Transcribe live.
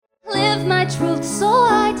live my truth, so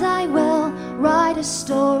I will write a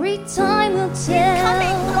story time will tell.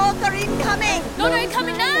 Coming, Lothar, incoming! No,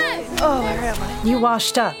 coming now! Oh, where am I? You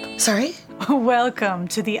washed up. Sorry? Welcome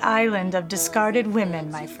to the island of discarded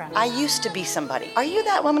women, my friend. I used to be somebody. Are you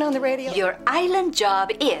that woman on the radio? Your island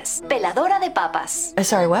job is peladora de papas.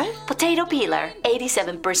 Sorry, what? Potato peeler,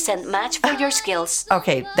 87% match for your skills.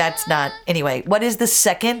 Okay, that's not... Anyway, what is the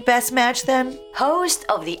second best match then? Host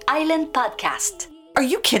of the Island Podcast. Are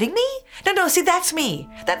you kidding me? No, see, that's me.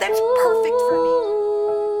 That's perfect for me.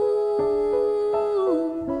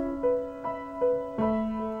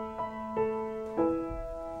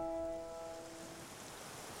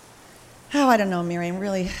 Oh, I don't know, Mary.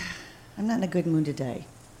 I'm not in a good mood today.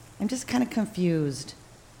 I'm just kind of confused.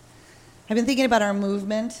 I've been thinking about our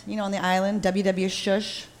movement, on the island, WW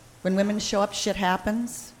Shush. When women show up, shit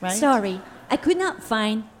happens, right? Sorry, I could not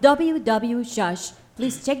find WW Shush.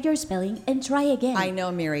 Please check your spelling and try again. I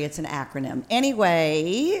know, Mary, it's an acronym.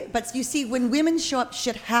 Anyway, but you see, when women show up,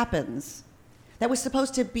 shit happens. That was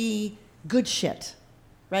supposed to be good shit,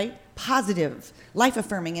 right? Positive,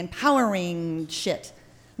 life-affirming, empowering shit.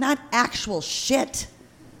 Not actual shit.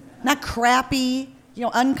 Not crappy,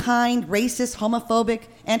 unkind, racist, homophobic,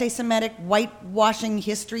 anti-Semitic, whitewashing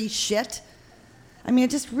history shit. I mean, it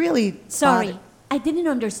just really... Sorry, I didn't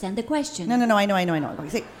understand the question. No, I know.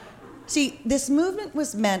 Okay, see, this movement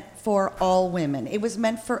was meant for all women. It was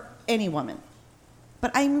meant for any woman.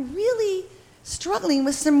 But I'm really struggling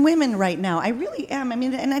with some women right now. I really am. I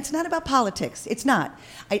mean, and it's not about politics. It's not.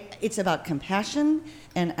 It's about compassion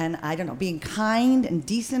and I don't know, being kind and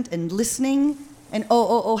decent and listening. And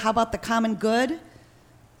how about the common good?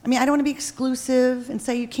 I mean, I don't want to be exclusive and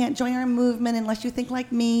say you can't join our movement unless you think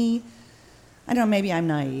like me. I don't know, maybe I'm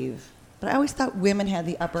naive. But I always thought women had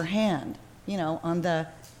the upper hand, on the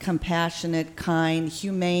compassionate, kind,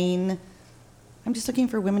 humane. I'm just looking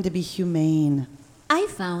for women to be humane. I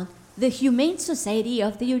found the Humane Society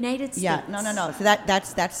of the United States. Yeah, no. So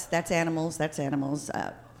that's animals. That's animals.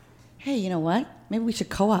 Hey, you know what? Maybe we should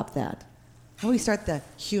co-opt that. How about we start the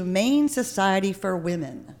Humane Society for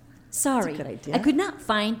Women? Sorry, that's a good idea. I could not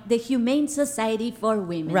find the Humane Society for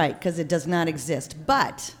Women. Right, because it does not exist.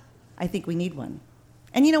 But I think we need one.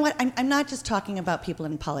 And you know what? I'm not just talking about people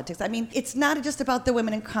in politics. I mean, it's not just about the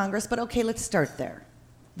women in Congress, but okay, let's start there.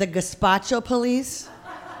 The Gazpacho police.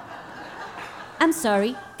 I'm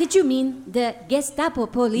sorry, did you mean the Gestapo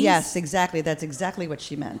police? Yes, exactly. That's exactly what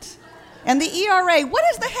she meant. And the ERA, what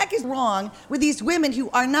the heck is wrong with these women who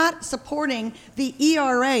are not supporting the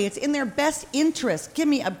ERA? It's in their best interest. Give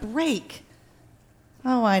me a break.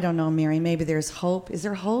 Oh, I don't know, Mary. Maybe there's hope. Is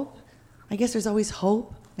there hope? I guess there's always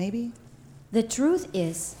hope, maybe. The truth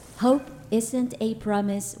is, hope isn't a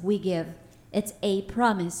promise we give. It's a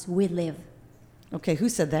promise we live. Okay, who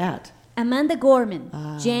said that? Amanda Gorman,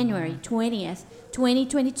 January 20th,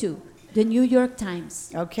 2022, The New York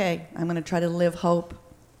Times. Okay, I'm going to try to live hope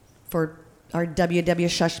for our WW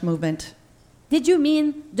Shush movement. Did you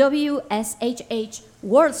mean WSHH,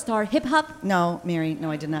 World Star Hip Hop? No, Mary,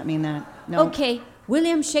 no, I did not mean that. No. Okay,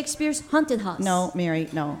 William Shakespeare's Haunted House. No, Mary,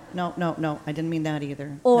 no, I didn't mean that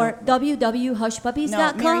either. Or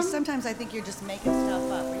www.hushpuppies.com? No, Mary, sometimes I think you're just making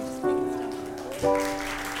stuff up. You're just making stuff up.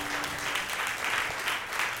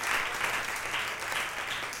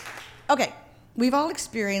 Okay, we've all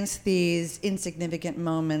experienced these insignificant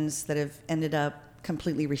moments that have ended up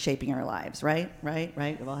completely reshaping our lives, right?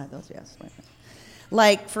 We've all had those, yes. Right.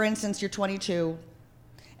 Like, for instance, you're 22,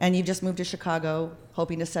 and you've just moved to Chicago,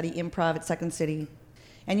 hoping to study improv at Second City,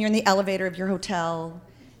 and you're in the elevator of your hotel,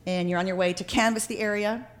 and you're on your way to canvass the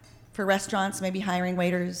area for restaurants, maybe hiring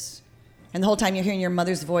waiters, and the whole time you're hearing your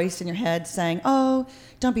mother's voice in your head saying, oh,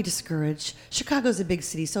 don't be discouraged. Chicago's a big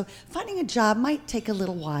city, so finding a job might take a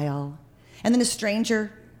little while. And then a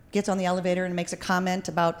stranger gets on the elevator and makes a comment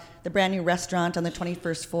about the brand new restaurant on the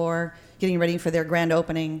 21st floor, getting ready for their grand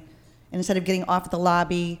opening. And instead of getting off at the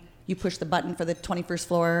lobby, you push the button for the 21st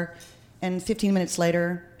floor, and 15 minutes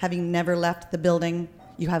later, having never left the building,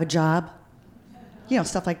 you have a job.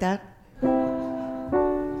 Stuff like that.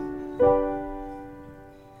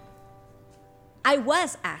 I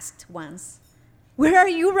was asked once, where are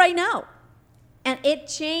you right now? And it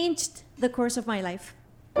changed the course of my life.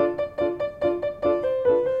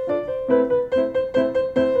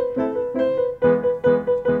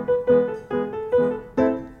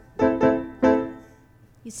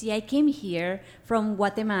 You see, I came here from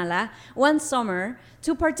Guatemala one summer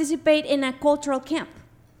to participate in a cultural camp.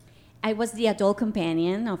 I was the adult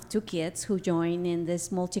companion of two kids who joined in this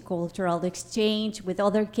multicultural exchange with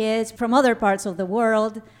other kids from other parts of the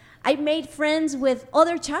world. I made friends with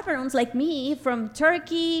other chaperones like me from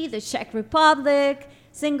Turkey, the Czech Republic,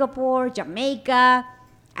 Singapore, Jamaica.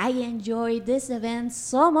 I enjoyed this event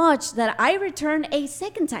so much that I returned a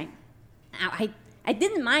second time. Now, I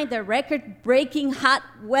didn't mind the record-breaking hot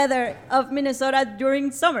weather of Minnesota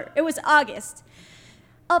during summer. It was August.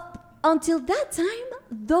 Up until that time,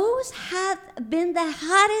 those had been the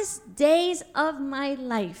hottest days of my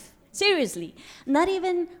life. Seriously, not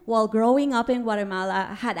even while growing up in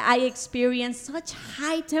Guatemala had I experienced such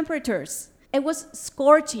high temperatures. It was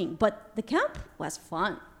scorching, but the camp was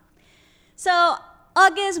fun. So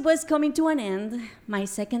August was coming to an end. My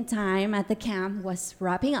second time at the camp was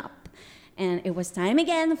wrapping up. And it was time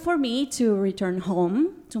again for me to return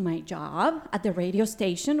home to my job at the radio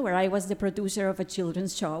station where I was the producer of a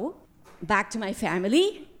children's show. Back to my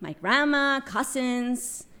family, my grandma,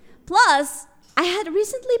 cousins. Plus, I had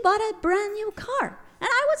recently bought a brand new car, and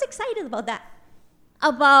I was excited about that.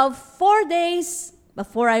 About 4 days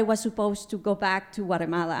before I was supposed to go back to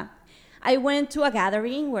Guatemala, I went to a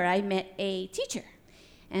gathering where I met a teacher.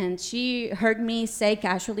 And she heard me say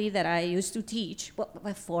casually that I used to teach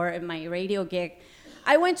before my radio gig.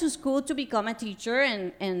 I went to school to become a teacher,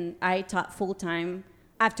 and I taught full-time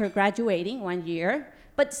after graduating 1 year.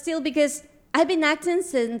 But still, because I've been acting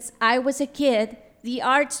since I was a kid, the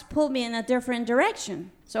arts pulled me in a different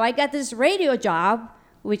direction. So I got this radio job,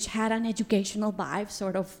 which had an educational vibe,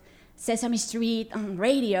 sort of Sesame Street on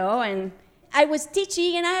radio. And I was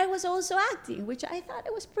teaching, and I was also acting, which I thought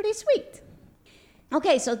it was pretty sweet.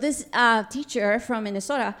 Okay, so this teacher from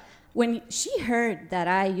Minnesota, when she heard that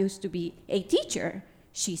I used to be a teacher,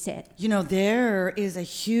 she said, You know, there is a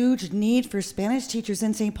huge need for Spanish teachers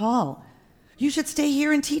in St. Paul. You should stay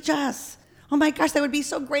here and teach us. Oh my gosh, that would be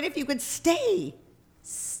so great if you could stay.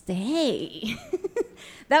 Stay?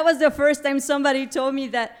 That was the first time somebody told me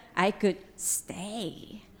that I could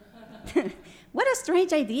stay. What a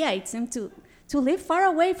strange idea it seemed to live far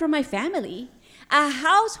away from my family. A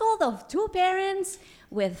household of 2 parents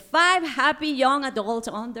with 5 happy young adults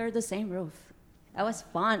under the same roof. That was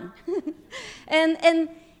fun. and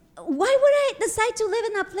why would I decide to live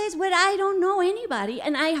in a place where I don't know anybody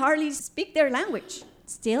and I hardly speak their language?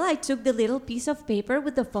 Still, I took the little piece of paper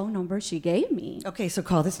with the phone number she gave me. Okay, so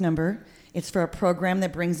call this number. It's for a program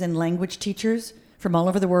that brings in language teachers from all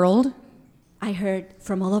over the world. I heard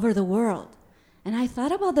from all over the world. And I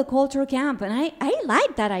thought about the cultural camp, and I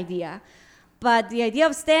liked that idea. But the idea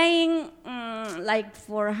of staying, like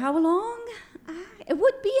for how long? It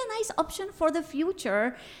would be a nice option for the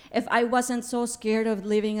future if I wasn't so scared of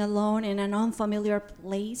living alone in an unfamiliar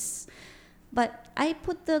place. But I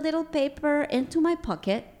put the little paper into my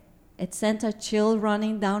pocket. It sent a chill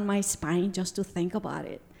running down my spine just to think about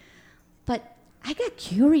it. But I got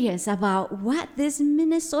curious about what this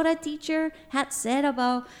Minnesota teacher had said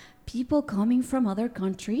about people coming from other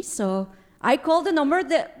countries, so I called the number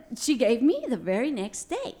that she gave me the very next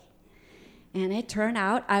day. And it turned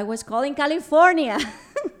out I was calling California.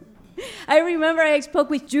 I remember I spoke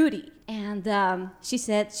with Judy, and she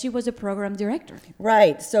said she was a program director.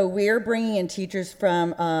 Right, so we're bringing in teachers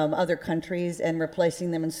from other countries and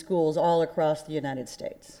replacing them in schools all across the United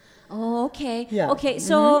States. Oh, okay. Yeah. Okay,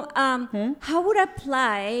 so how would I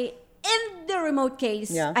apply in the remote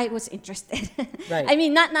case I was interested? Right. I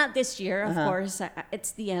mean, not this year, of course.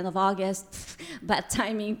 It's the end of August. Bad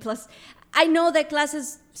timing. Plus, I know that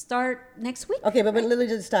classes start next week. Okay, but let me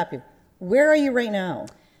just stop you. Where are you right now?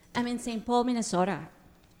 I'm in St. Paul, Minnesota.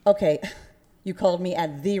 Okay, you called me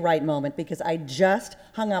at the right moment because I just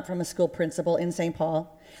hung up from a school principal in St.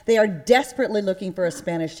 Paul. They are desperately looking for a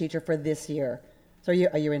Spanish teacher for this year. So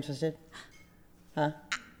are you interested? Huh?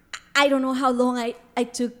 I don't know how long I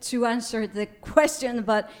took to answer the question,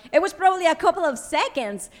 but it was probably a couple of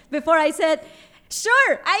seconds before I said,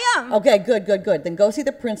 sure, I am. Okay, good. Then go see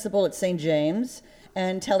the principal at St. James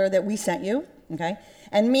and tell her that we sent you, okay?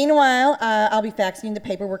 And meanwhile, I'll be faxing you the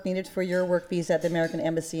paperwork needed for your work visa at the American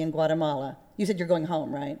Embassy in Guatemala. You said you're going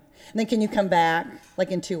home, right? And then can you come back,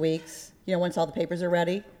 like in 2 weeks, once all the papers are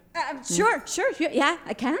ready? Sure. Yeah,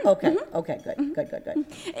 I can. Okay, okay, good.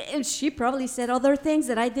 And she probably said other things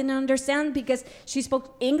that I didn't understand because she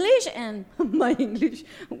spoke English and my English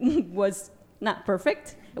was not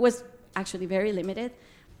perfect. It was actually very limited.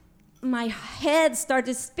 My head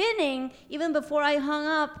started spinning even before I hung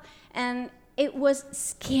up, and it was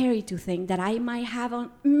scary to think that I might have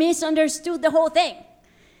misunderstood the whole thing.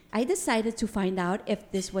 I decided to find out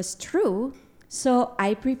if this was true. So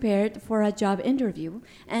I prepared for a job interview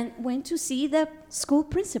and went to see the school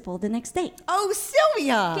principal the next day. Oh,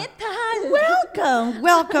 Sylvia! ¿Qué tal?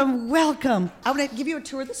 Welcome. I'm going to give you a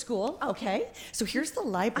tour of the school, okay? So here's the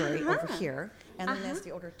library over here, and then there's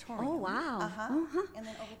the auditorium. Oh, wow. And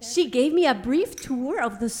then over there. She gave me a brief tour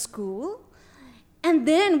of the school, And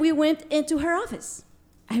then we went into her office.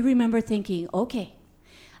 I remember thinking, okay,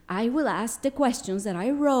 I will ask the questions that I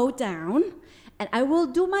wrote down, and I will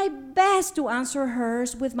do my best to answer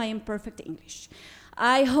hers with my imperfect English.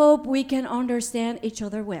 I hope we can understand each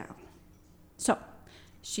other well. So,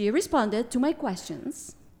 she responded to my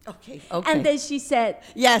questions. Okay. And then she said,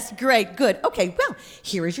 yes, great, good. Okay, well,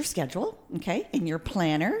 here is your schedule, okay, and your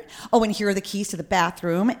planner. Oh, and here are the keys to the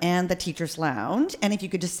bathroom and the teacher's lounge. And if you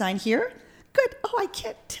could just sign here, good. Oh, I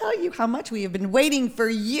can't tell you how much we have been waiting for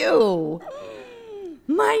you.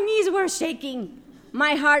 my knees were shaking.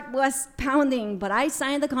 My heart was pounding, but I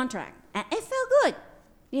signed the contract. And it felt good.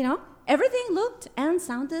 You know, everything looked and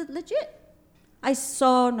sounded legit. I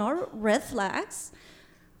saw no red flags.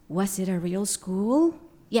 Was it a real school?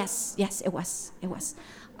 Yes, it was.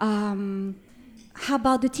 How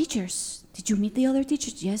about the teachers? Did you meet the other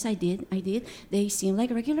teachers? Yes, I did. They seem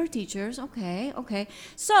like regular teachers. Okay.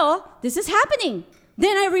 So, this is happening.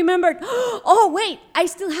 Then I remembered, oh, wait, I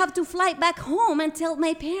still have to fly back home and tell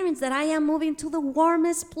my parents that I am moving to the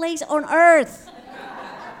warmest place on earth.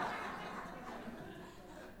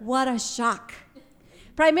 What a shock.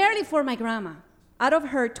 Primarily for my grandma. Out of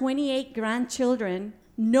her 28 grandchildren,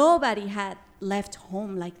 nobody had left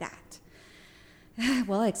home like that.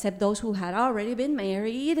 Well, except those who had already been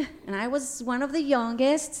married, and I was one of the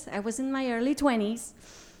youngest. I was in my early 20s.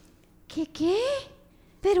 ¿Qué?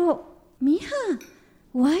 Pero, mija,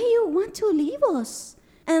 why you want to leave us?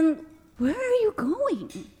 And where are you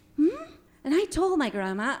going? And I told my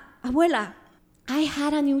grandma, Abuela, I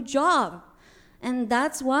had a new job, and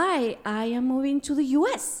that's why I am moving to the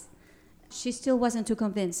U.S. She still wasn't too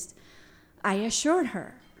convinced. I assured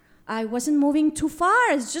her I wasn't moving too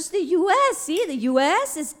far. It's just the U.S. See, the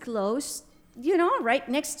U.S. is close, right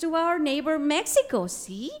next to our neighbor Mexico,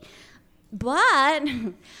 see? But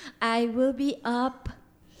I will be up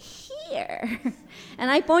here. And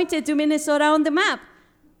I pointed to Minnesota on the map.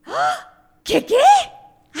 ¿Qué?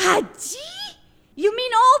 Allí? You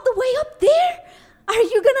mean all the way up there? Are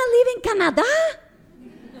you gonna live in Canada?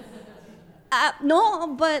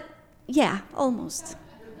 No, but yeah, almost.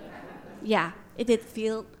 Yeah, it did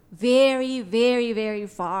feel very, very, very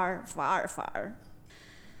far.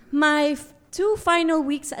 My 2 final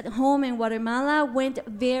weeks at home in Guatemala went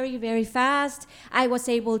very, very fast. I was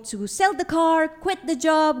able to sell the car, quit the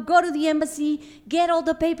job, go to the embassy, get all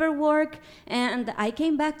the paperwork, and I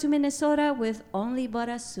came back to Minnesota with only but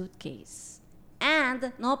a suitcase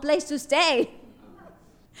and no place to stay.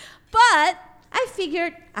 But I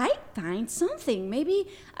figured I'd find something. Maybe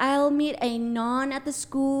I'll meet a nun at the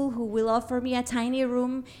school who will offer me a tiny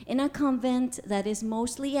room in a convent that is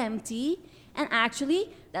mostly empty. And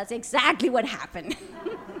actually, that's exactly what happened.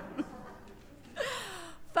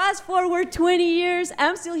 Fast forward 20 years,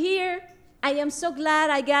 I'm still here. I am so glad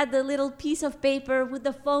I got the little piece of paper with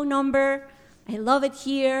the phone number. I love it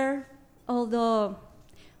here. Although,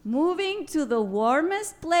 moving to the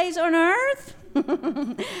warmest place on earth?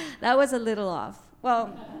 That was a little off.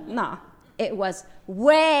 Well, no, it was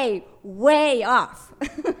way, way off.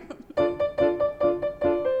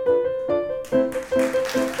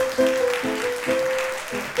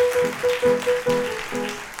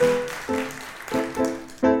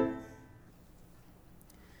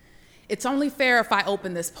 It's only fair if I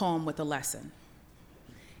open this poem with a lesson.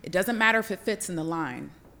 It doesn't matter if it fits in the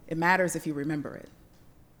line. It matters if you remember it.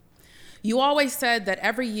 You always said that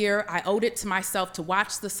every year I owed it to myself to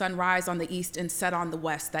watch the sun rise on the east and set on the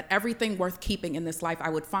west, that everything worth keeping in this life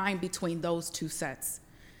I would find between those two sets.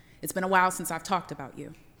 It's been a while since I've talked about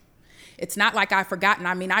you. It's not like I've forgotten.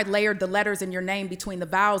 I layered the letters in your name between the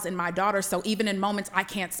vowels in my daughter, so even in moments I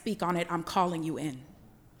can't speak on it, I'm calling you in.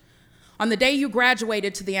 On the day you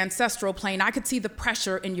graduated to the ancestral plane, I could see the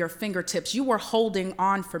pressure in your fingertips. You were holding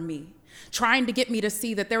on for me, trying to get me to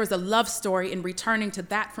see that there was a love story in returning to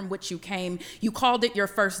that from which you came. You called it your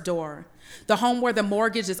first door, the home where the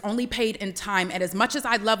mortgage is only paid in time. And as much as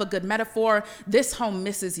I love a good metaphor, this home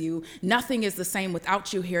misses you. Nothing is the same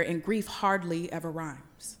without you here, and grief hardly ever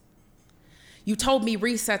rhymes. You told me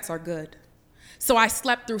resets are good. So I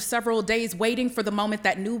slept through several days waiting for the moment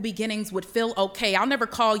that new beginnings would feel okay. I'll never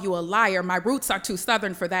call you a liar. My roots are too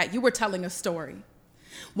Southern for that. You were telling a story.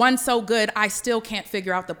 One so good, I still can't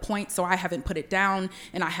figure out the point, so I haven't put it down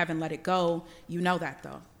and I haven't let it go. You know that,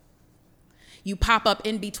 though. You pop up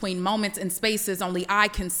in between moments and spaces only I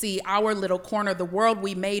can see, our little corner, the world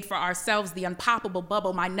we made for ourselves, the unpoppable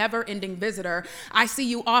bubble, my never-ending visitor. I see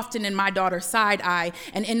you often in my daughter's side eye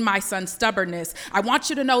and in my son's stubbornness. I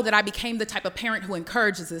want you to know that I became the type of parent who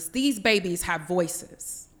encourages us. These babies have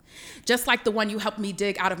voices. just like the one you helped me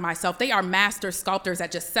dig out of myself. They are master sculptors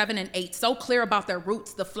at just 7 and 8, so clear about their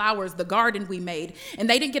roots, the flowers, the garden we made. And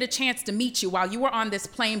they didn't get a chance to meet you while you were on this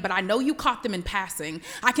plane, but I know you caught them in passing.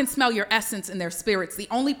 I can smell your essence in their spirits, the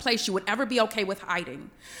only place you would ever be okay with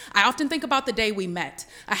hiding. I often think about the day we met,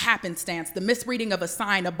 a happenstance, the misreading of a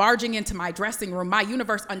sign, a barging into my dressing room, my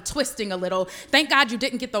universe untwisting a little. Thank God you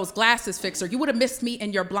didn't get those glasses fixed, or you would have missed me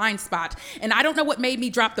in your blind spot. And I don't know what made me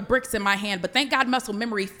drop the bricks in my hand, but thank God muscle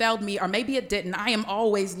memory failed me, or maybe it didn't. I am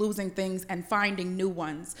always losing things and finding new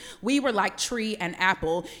ones. We were like tree and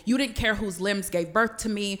apple. You didn't care whose limbs gave birth to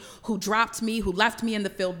me, who dropped me, who left me in the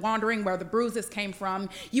field wandering where the bruises came from.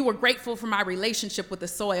 You were grateful for my relationship with the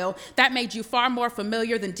soil. That made you far more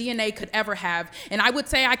familiar than DNA could ever have. And I would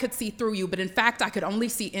say I could see through you, but in fact, I could only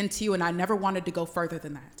see into you, and I never wanted to go further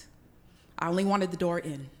than that. I only wanted the door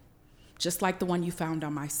in, just like the one you found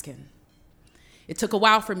on my skin. It took a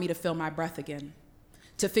while for me to feel my breath again,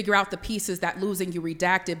 to figure out the pieces that losing you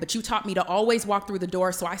redacted, but you taught me to always walk through the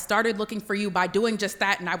door, so I started looking for you by doing just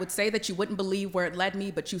that, and I would say that you wouldn't believe where it led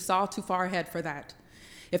me, but you saw too far ahead for that.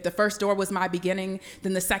 If the first door was my beginning,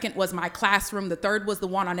 then the second was my classroom, the third was the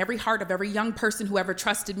one on every heart of every young person who ever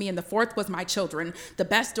trusted me, and the fourth was my children, the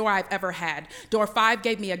best door I've ever had. Door 5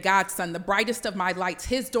 gave me a godson, the brightest of my lights.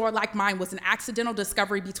 His door, like mine, was an accidental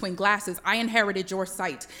discovery between glasses. I inherited your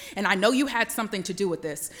sight, and I know you had something to do with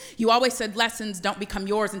this. You always said lessons don't become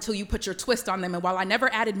yours until you put your twist on them, and while I never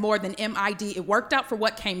added more than MID, it worked out for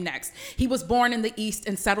what came next. He was born in the East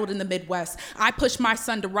and settled in the Midwest. I pushed my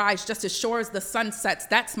son to rise just as sure as the sun sets.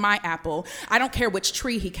 That's my apple. I don't care which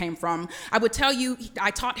tree he came from. I would tell you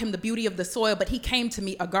I taught him the beauty of the soil, but he came to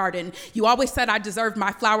me a garden. You always said I deserved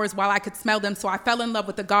my flowers while I could smell them, so I fell in love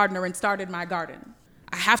with the gardener and started my garden.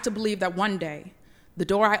 I have to believe that one day, the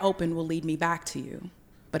door I open will lead me back to you.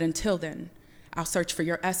 But until then, I'll search for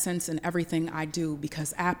your essence in everything I do,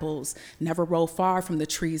 because apples never roll far from the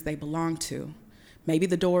trees they belong to. Maybe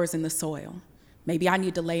the door is in the soil. Maybe I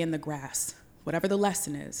need to lay in the grass. Whatever the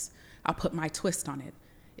lesson is, I'll put my twist on it.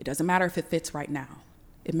 It doesn't matter if it fits right now.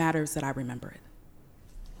 It matters that I remember it.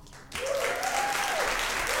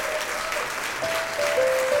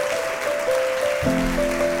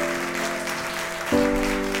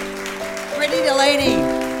 Brittany Delaney.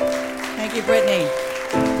 Thank you, Brittany.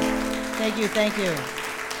 Thank you.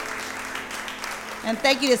 And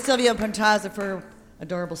thank you to Sylvia Pontaza for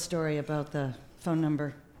adorable story about the phone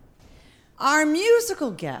number. Our musical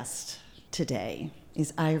guest today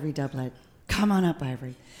is Ivory Doublet. Come on up,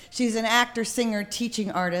 Ivory. She's an actor, singer,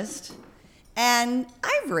 teaching artist. And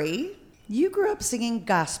Ivory, you grew up singing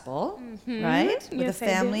gospel, right? With a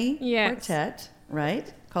family quartet,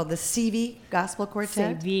 right? Called the CV Gospel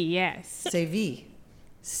Quartet. CV, yes.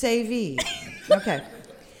 CV. Okay.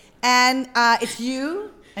 And it's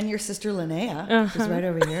you and your sister Linnea, who's right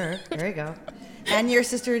over here. There you go. And your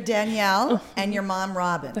sister Danielle and your mom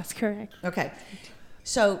Robin. That's correct. Okay.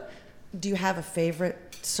 So do you have a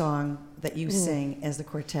favorite song that you sing as the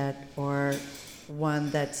quartet, or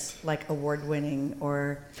one that's like award-winning,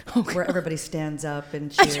 or where everybody stands up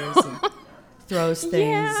and cheers and throws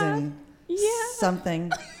things and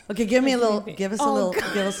something? Okay, give us a little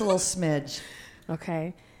smidge.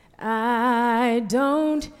 Okay. I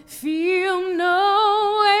don't feel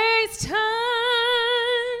no waste time.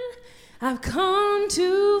 I've come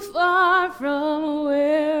too far from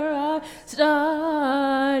where I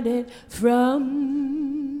started from.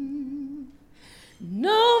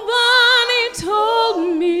 Nobody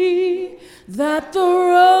told me that the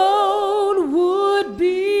road would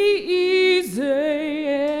be easy,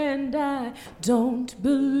 and I don't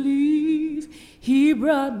believe he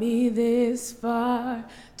brought me this far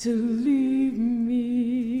to leave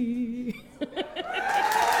me.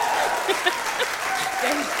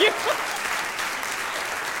 Thank you.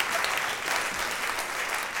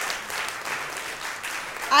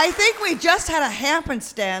 I think we just had a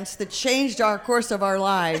happenstance that changed our course of our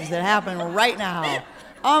lives that happened right now.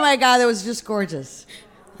 Oh my God, that was just gorgeous.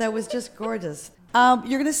 You're going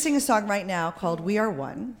to sing a song right now called We Are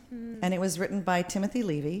One, and it was written by Timothy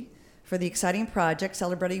Levy for the exciting project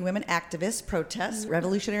celebrating women activists, protests,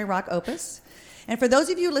 revolutionary rock opus. And for those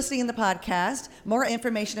of you listening in the podcast, more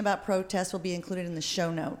information about protests will be included in the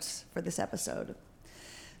show notes for this episode.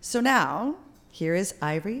 So now, here is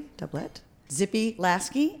Ivory Doublet, Zippy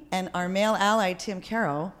Lasky, and our male ally, Tim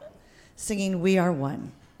Carroll, singing We Are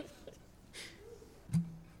One.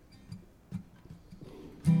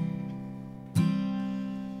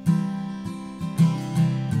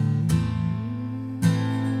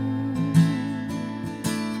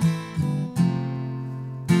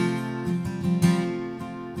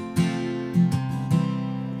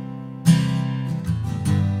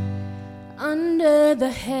 the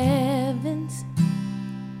heavens,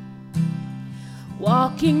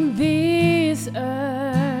 walking this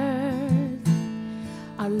earth.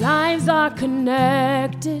 Our lives are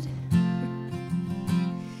connected,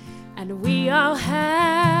 and we all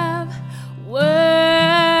have worth.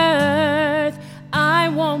 I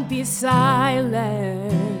won't be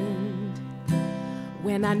silent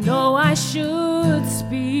when I know I should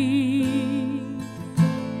speak,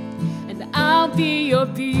 and I'll be your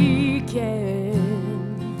beacon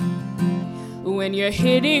when you're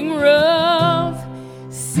hitting rough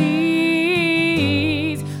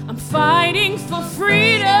seas. I'm fighting for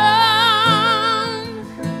freedom,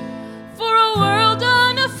 for a world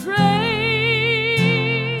unafraid,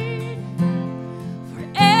 for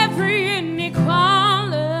every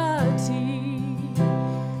inequality,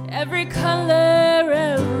 every color,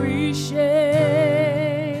 every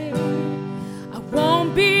shade. I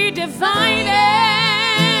won't be divided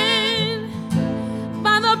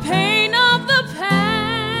by the pain of the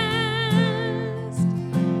past.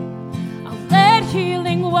 I'll let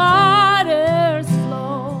healing waters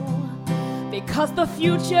flow, because the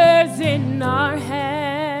future's in our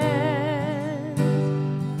hands.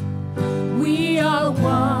 We are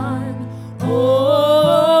one. Oh,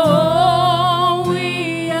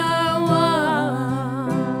 we are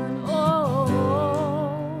one.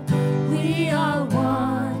 Oh, we are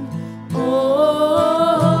one.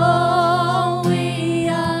 Oh, we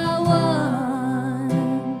are one.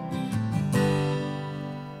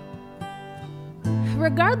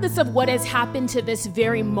 Regardless of what has happened to this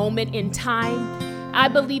very moment in time, I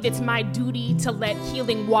believe it's my duty to let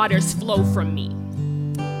healing waters flow from me.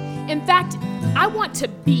 In fact, I want to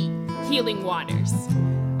be healing waters.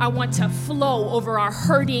 I want to flow over our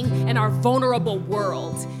hurting and our vulnerable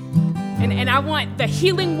world. And I want the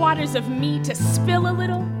healing waters of me to spill a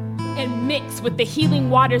little and mix with the healing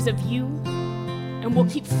waters of you. And we'll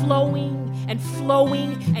keep flowing and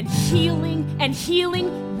flowing and healing and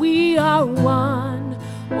healing. We are one.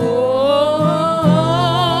 Oh,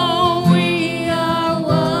 we are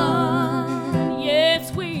one.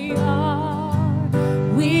 Yes, we are.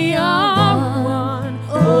 We are one.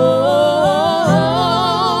 Oh,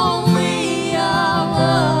 we are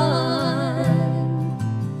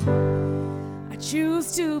one. I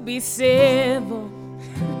choose to be civil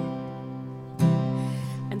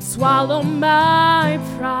and swallow my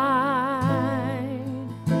pride.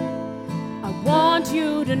 I want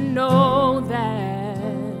you to know that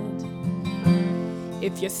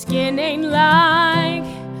if your skin ain't like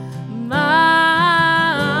mine,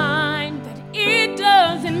 that it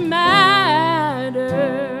doesn't matter.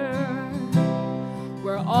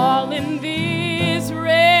 We're all in this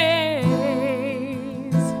race,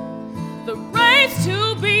 the race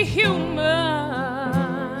to be human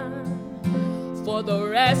for the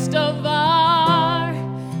rest of our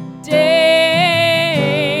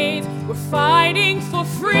days. We're fighting for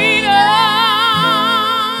freedom,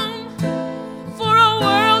 for a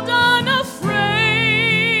world unafraid,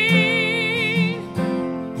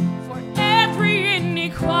 for every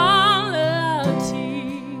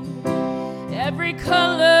inequality, every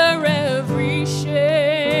color, every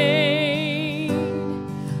shade.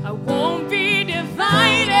 I won't be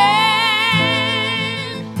divided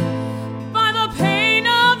by the pain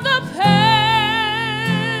of the past.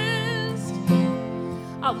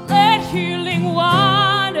 I'll let healing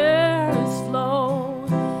waters flow,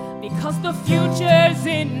 because the future's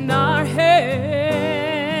in our hands.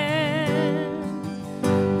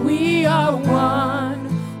 We are one.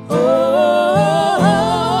 Oh,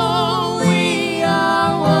 we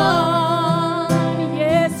are one.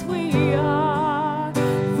 Yes, we are.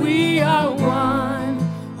 We are one.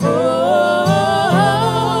 Oh,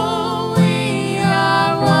 we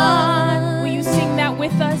are one. Will you sing that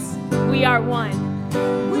with us? We are one.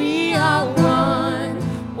 We are one.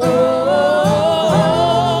 Oh,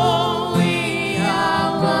 we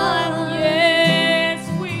are one. Yeah.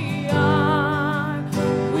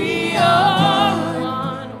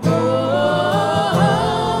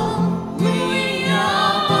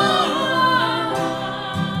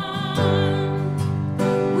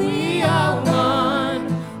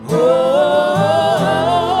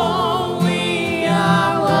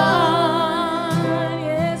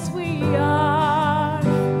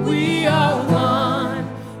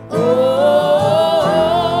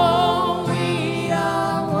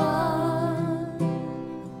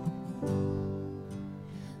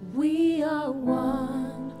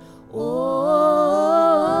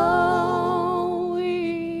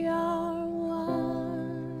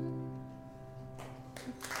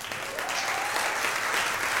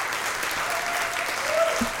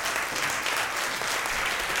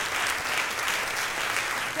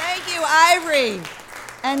 Ivory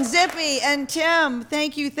and Zippy and Tim,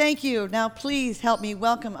 thank you, thank you. Now please help me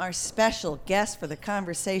welcome our special guest for the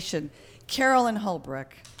conversation, Carolyn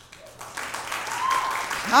Holbrook.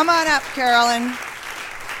 Come on up, Carolyn.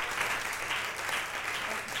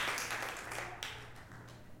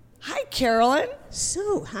 Hi, Carolyn.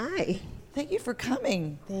 So, hi. Thank you for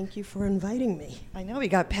coming. Thank you for inviting me. I know we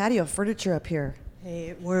got patio furniture up here. Hey,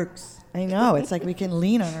 it works. I know, it's like we can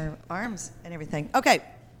lean on our arms and everything. Okay,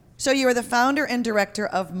 so you are the founder and director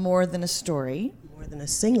of More Than a Story. More than a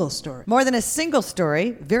single story. More Than a Single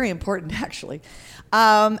Story, very important actually.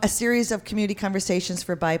 A series of community conversations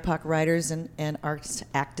for BIPOC writers and arts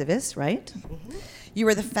activists, right? Mm-hmm. You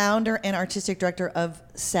are the founder and artistic director of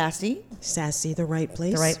Sassy. Sassy, The Right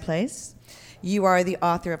Place. The Right Place. You are the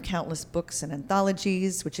author of countless books and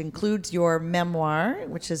anthologies, which includes your memoir,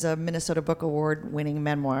 which is a Minnesota Book Award-winning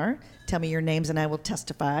memoir, Tell Me Your Names and I Will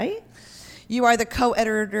Testify. You are the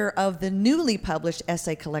co-editor of the newly published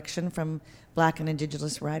essay collection from Black and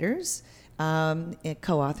Indigenous writers,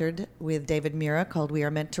 co-authored with David Mira, called We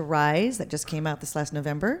Are Meant to Rise, that just came out this last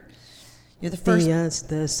November. You're the first.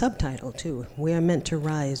 The subtitle, too. We Are Meant to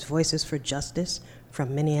Rise, Voices for Justice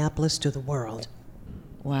from Minneapolis to the World.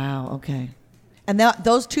 Wow, okay. And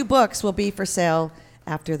those two books will be for sale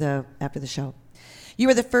after the show. You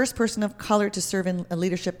were the first person of color to serve in a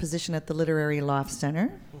leadership position at the Literary Loft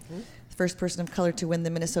Center. Mm-hmm. The first person of color to win the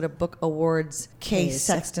Minnesota Book Awards Kay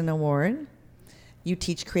Sexton Award. You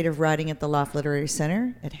teach creative writing at the Loft Literary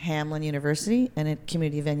Center, at Hamline University, and at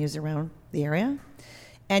community venues around the area.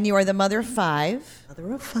 And you are the mother of 5.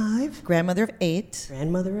 Mother of 5. Grandmother of 8.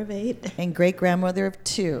 Grandmother of 8. And great-grandmother of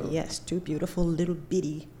 2. Yes, 2 beautiful little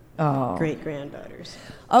bitty great-granddaughters.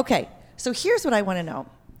 Okay, so here's what I want to know.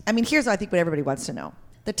 I mean, here's, I think, what everybody wants to know.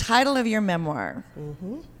 The title of your memoir,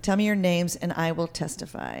 Tell Me Your Names and I Will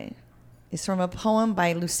Testify, is from a poem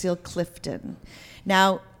by Lucille Clifton.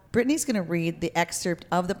 Now, Brittany's going to read the excerpt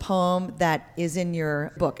of the poem that is in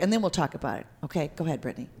your book, and then we'll talk about it. Okay, go ahead,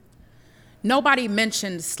 Brittany. Nobody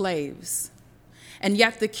mentioned slaves, and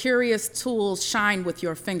yet the curious tools shine with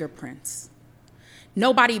your fingerprints.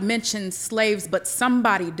 Nobody mentioned slaves, but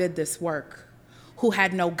somebody did this work, who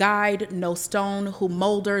had no guide, no stone, who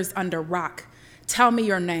molders under rock. Tell me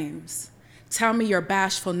your names. Tell me your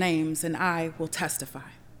bashful names, and I will testify.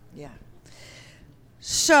 Yeah.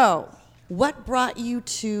 So, what brought you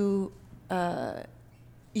to,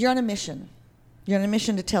 you're on a mission. You're on a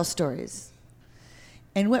mission to tell stories.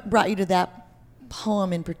 And what brought you to that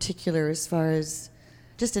poem in particular, as far as,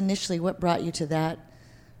 just initially, what brought you to that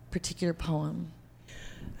particular poem?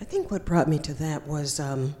 I think what brought me to that was,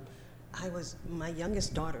 my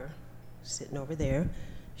youngest daughter, sitting over there.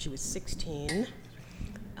 She was 16.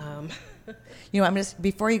 You know, I'm just,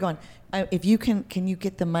 before you go on, if you can you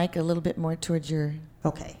get the mic a little bit more towards your...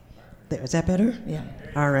 Okay. There, is that better? Yeah.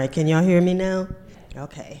 All right, can y'all hear me now?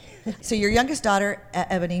 Okay. So your youngest daughter,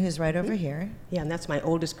 Ebony, who's right over here. Yeah, and that's my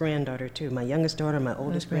oldest granddaughter, too. My youngest daughter, my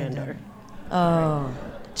oldest granddaughter. Oh,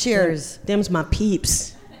 cheers. Them's my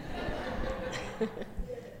peeps.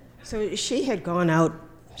 So she had gone out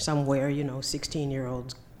somewhere,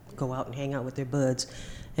 16-year-olds go out and hang out with their buds.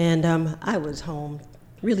 And I was home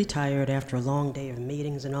really tired after a long day of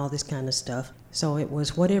meetings and all this kind of stuff. So it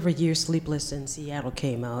was whatever year Sleepless in Seattle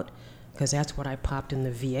came out, because that's what I popped in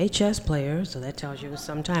the VHS player, so that tells you it was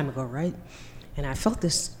some time ago, right? And I felt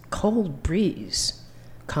this cold breeze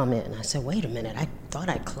come in. I said, wait a minute, I thought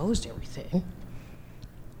I closed everything.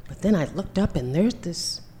 But then I looked up and there's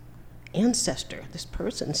this ancestor, this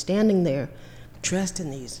person standing there dressed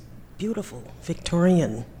in these beautiful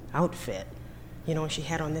Victorian outfit. She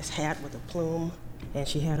had on this hat with a plume, and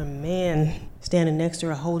she had a man standing next to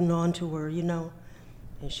her holding on to her,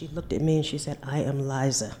 and she looked at me and she said, I am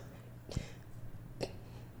Liza.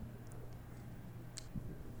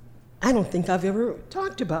 I don't think I've ever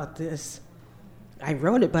talked about this. I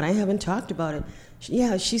wrote it, but I haven't talked about it.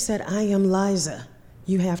 She said, I am Liza.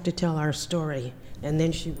 You have to tell our story. And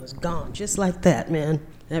then she was gone, just like that, man.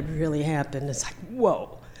 That really happened. It's like,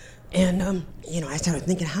 whoa. And, I started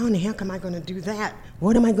thinking, how in the heck am I going to do that?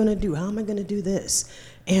 What am I going to do? How am I going to do this?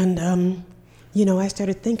 And, I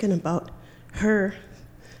started thinking about her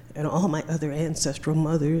and all my other ancestral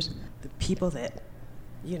mothers, the people that,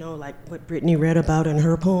 like what Brittany read about in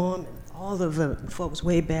her poem, and all of the folks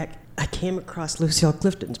way back. I came across Lucille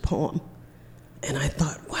Clifton's poem, and I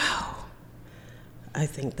thought, wow, I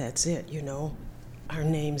think that's it, Our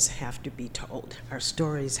names have to be told. Our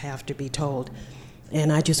stories have to be told.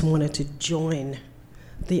 And I just wanted to join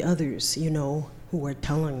the others, who are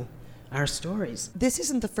telling our stories. This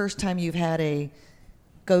isn't the first time you've had a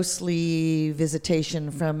ghostly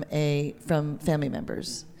visitation from family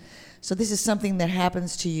members. So this is something that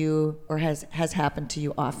happens to you or has happened to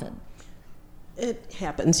you often. It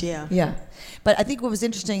happens, yeah. Yeah. But I think what was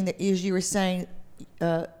interesting that is you were saying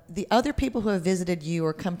the other people who have visited you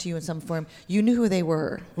or come to you in some form, you knew who they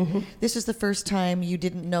were. Mm-hmm. This is the first time you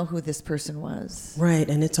didn't know who this person was. Right,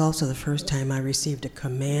 and it's also the first time I received a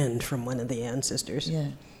command from one of the ancestors. Yeah.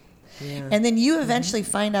 Yeah. And then you eventually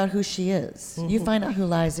find out who she is. You find out who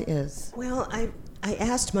Liza is. Well, I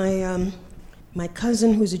asked my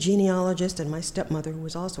cousin, who's a genealogist, and my stepmother, who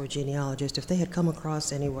was also a genealogist, if they had come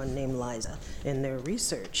across anyone named Liza in their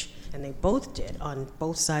research. And they both did, on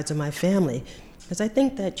both sides of my family. Because I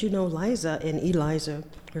think that, Liza and Eliza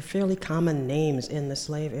were fairly common names in the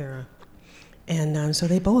slave era. And so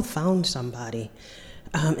they both found somebody.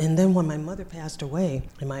 And then when my mother passed away,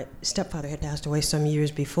 and my stepfather had passed away some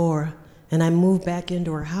years before, and I moved back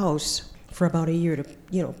into her house for about a year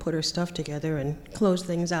to, put her stuff together and close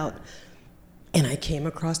things out. And I came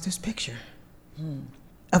across this picture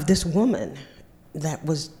of this woman that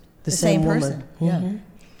was the same woman. person. Yeah.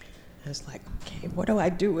 I was like, okay, what do I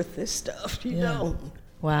do with this stuff? You know?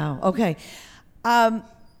 Wow. Okay.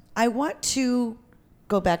 I want to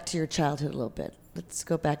go back to your childhood a little bit. Let's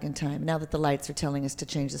go back in time now that the lights are telling us to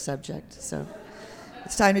change the subject. So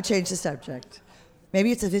it's time to change the subject.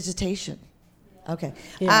 Maybe it's a visitation. Okay.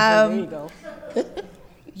 Yeah, there you go.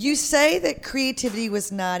 You say that creativity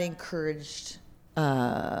was not encouraged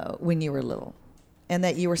when you were little, and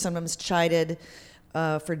that you were sometimes chided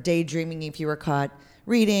for daydreaming if you were caught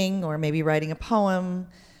reading or maybe writing a poem.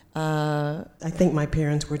 I think my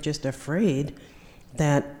parents were just afraid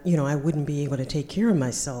that, I wouldn't be able to take care of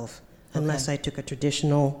myself unless I took a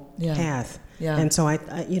traditional path. Yeah. And so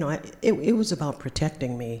it was about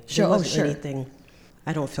protecting me. Sure. It wasn't Sure. anything.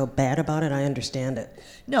 I don't feel bad about it. I understand it.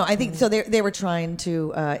 No, I think so. They were trying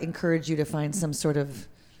to encourage you to find some sort of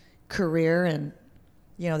career in,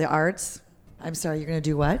 the arts. I'm sorry, you're going to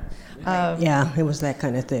do what? Yeah, it was that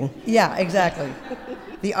kind of thing. Yeah, exactly.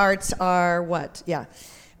 The arts are what? Yeah.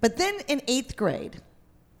 But then in 8th grade,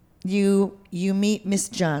 you meet Miss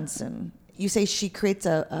Johnson. You say she creates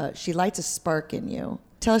she lights a spark in you.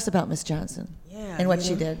 Tell us about Miss Johnson. Yeah, and what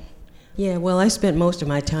she did. Yeah, well, I spent most of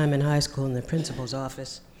my time in high school in the principal's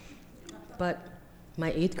office. But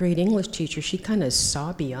my 8th grade English teacher, she kind of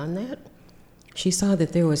saw beyond that. She saw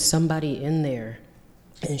that there was somebody in there,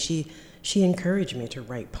 and she encouraged me to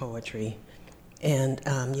write poetry. And,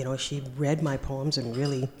 she read my poems and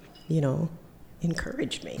really,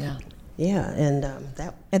 encouraged me. Yeah. Yeah, and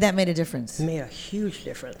that made a difference. made a huge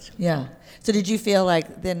difference. Yeah. So did you feel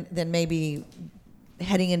like then maybe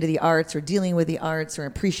heading into the arts or dealing with the arts or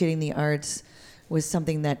appreciating the arts was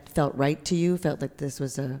something that felt right to you? Felt like this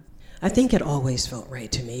was I think it always felt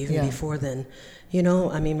right to me, even Yeah. before then.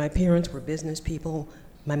 My parents were business people.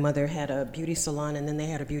 My mother had a beauty salon, and then they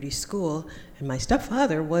had a beauty school. And my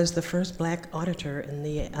stepfather was the first black auditor in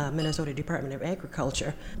the Minnesota Department of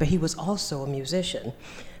Agriculture, but he was also a musician.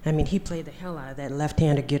 He played the hell out of that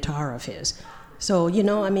left-handed guitar of his. So,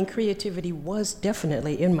 creativity was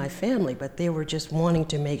definitely in my family, but they were just wanting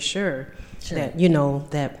to make sure that,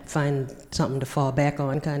 that find something to fall back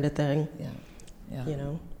on kind of thing.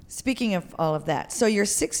 Yeah. Speaking of all of that, so you're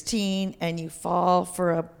 16 and you fall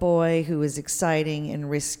for a boy who is exciting and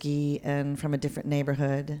risky and from a different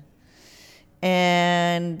neighborhood.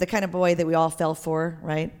 And the kind of boy that we all fell for,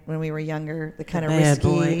 right, when we were younger, the kind of Bad risky,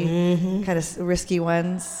 boy. Mm-hmm. kind of risky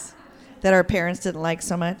ones that our parents didn't like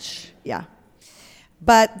so much. Yeah.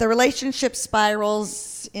 But the relationship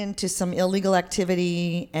spirals into some illegal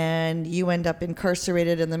activity, and you end up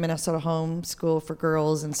incarcerated in the Minnesota Home School for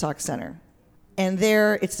Girls in Sauk Center. And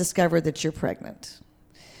there it's discovered that you're pregnant.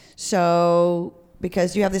 So,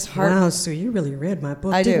 because you have this heart... Wow, so you really read my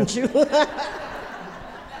book, I do. didn't you?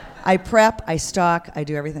 I prep, I stalk, I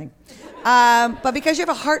do everything. But because you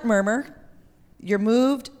have a heart murmur, you're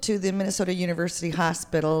moved to the Minnesota University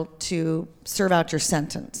Hospital to serve out your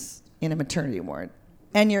sentence in a maternity ward.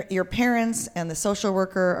 And your parents and the social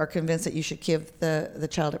worker are convinced that you should give the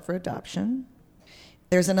child up for adoption.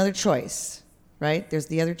 There's another choice, right? There's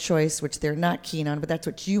the other choice, which they're not keen on, but that's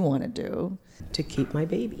what you want to do. To keep my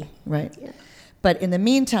baby. Right. Yeah. But in the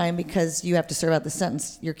meantime, because you have to serve out the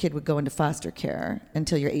sentence, your kid would go into foster care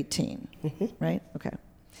until you're 18, right? Okay.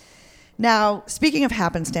 Now, speaking of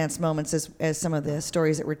happenstance moments, as some of the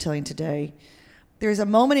stories that we're telling today, there's a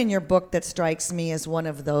moment in your book that strikes me as one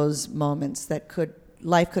of those moments that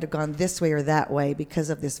life could have gone this way or that way because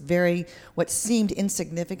of this what seemed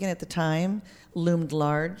insignificant at the time, loomed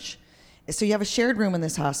large. So you have a shared room in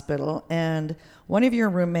this hospital, and one of your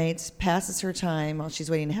roommates passes her time while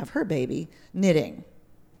she's waiting to have her baby knitting.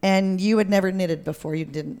 And you had never knitted before. You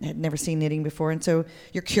had never seen knitting before. And so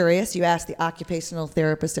you're curious. You ask the occupational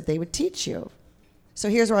therapist if they would teach you. So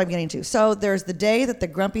here's where I'm getting to. So there's the day that the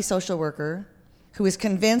grumpy social worker, who is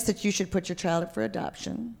convinced that you should put your child up for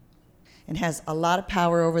adoption and has a lot of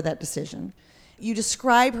power over that decision. You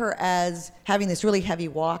describe her as having this really heavy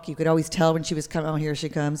walk. You could always tell when she was coming, oh, here she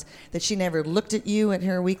comes, that she never looked at you at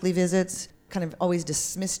her weekly visits, kind of always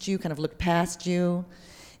dismissed you, kind of looked past you.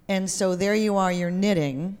 And so there you are, you're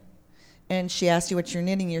knitting, and she asks you what you're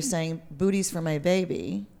knitting. You're saying, booties for my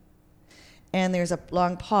baby. And there's a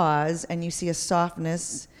long pause, and you see a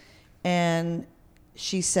softness, and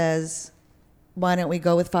she says, why don't we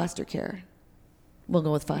go with foster care? We'll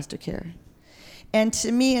go with foster care. And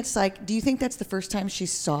to me, it's like, do you think that's the first time she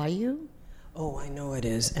saw you? Oh, I know it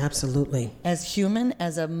is, absolutely. As human,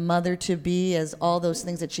 as a mother-to-be, as all those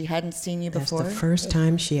things that she hadn't seen you before? That's the first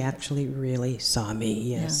time she actually really saw me,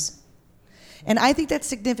 yes. Yeah. And I think that's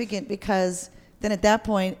significant because then at that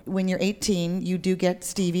point, when you're 18, you do get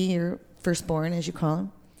Stevie, your firstborn, as you call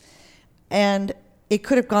him. And it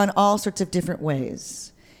could have gone all sorts of different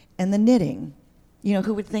ways. And the knitting,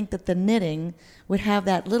 who would think that the knitting would have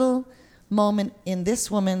that little moment in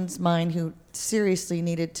this woman's mind who seriously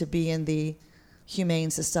needed to be in the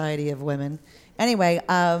Humane Society of Women. Anyway,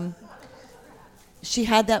 she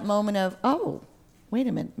had that moment of, oh, wait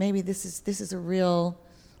a minute, maybe this is a real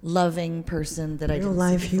loving person that I didn't see before.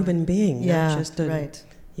 Real life human being, not just right.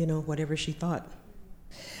 Whatever she thought.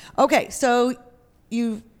 Okay, so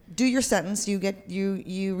you do your sentence,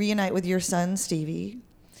 you reunite with your son, Stevie,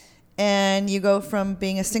 and you go from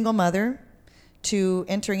being a single mother to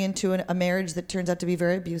entering into a marriage that turns out to be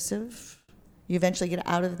very abusive. You eventually get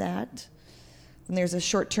out of that. And there's a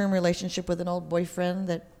short-term relationship with an old boyfriend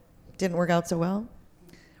that didn't work out so well,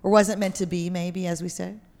 or wasn't meant to be, maybe, as we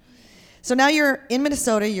say. So now you're in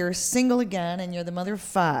Minnesota, you're single again, and you're the mother of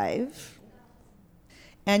 5.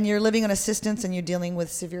 And you're living on assistance, and you're dealing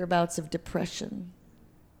with severe bouts of depression.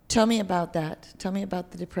 Tell me about that. Tell me about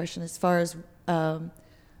the depression as far as,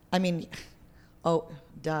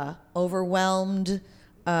 overwhelmed,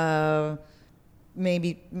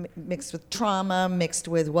 maybe mixed with trauma, mixed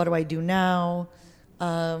with what do I do now?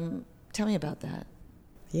 Tell me about that.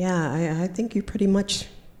 Yeah, I think you pretty much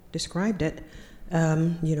described it.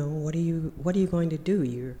 What are you going to do?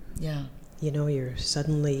 You're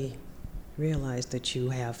suddenly realize that you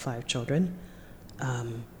have 5 children.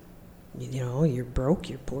 You're broke,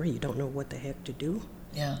 you're poor, you don't know what the heck to do.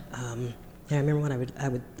 Yeah. I remember when I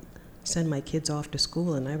would send my kids off to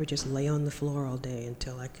school, and I would just lay on the floor all day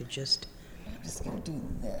until I could just. I'm just gonna do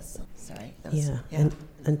this. Sorry. Yeah.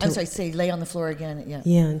 I'm sorry. Say lay on the floor again. Yeah.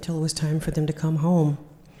 Yeah, until it was time for them to come home,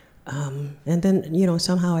 and then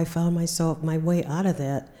somehow I found my way out of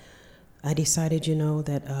that. I decided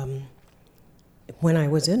that when I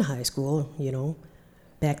was in high school,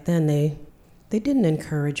 back then they didn't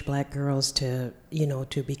encourage black girls to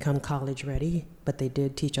become college ready, but they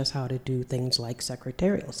did teach us how to do things like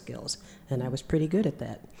secretarial skills, and I was pretty good at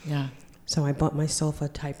that. Yeah. So I bought myself a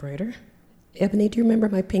typewriter. Ebony, do you remember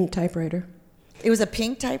my pink typewriter? It was a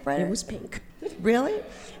pink typewriter? It was pink. Really?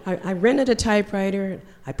 I rented a typewriter.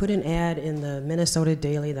 I put an ad in the Minnesota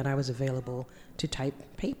Daily that I was available to type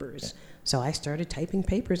papers. So I started typing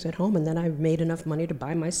papers at home, and then I made enough money to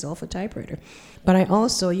buy myself a typewriter. But I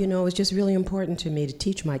also, it was just really important to me to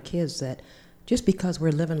teach my kids that just because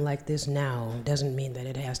we're living like this now doesn't mean that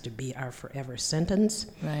it has to be our forever sentence.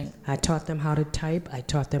 Right. I taught them how to type. I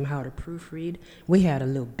taught them how to proofread. We had a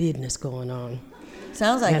little business going on.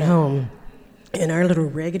 Sounds like at home. In our little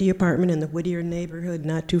raggedy apartment in the Whittier neighborhood,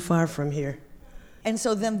 not too far from here. And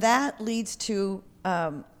so then that leads to,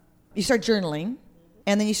 you start journaling,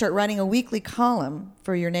 and then you start writing a weekly column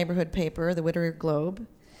for your neighborhood paper, the Whittier Globe.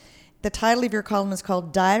 The title of your column is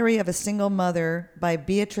called Diary of a Single Mother by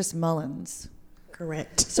Beatrice Mullins.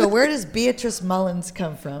 Correct. So where does Beatrice Mullins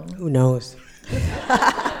come from? Who knows?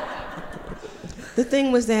 The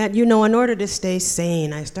thing was that, in order to stay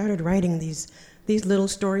sane, I started writing these little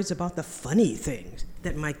stories about the funny things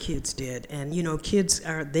that my kids did. And, kids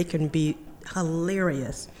they can be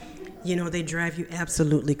hilarious. They drive you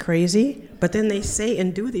absolutely crazy, but then they say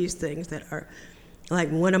and do these things that are, like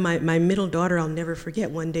one of my middle daughter, I'll never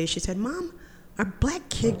forget, one day she said, Mom, are black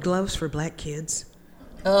kid gloves for black kids?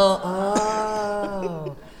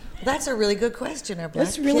 Oh. That's a really good question. Are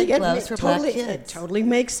black kid gloves for black kids? It totally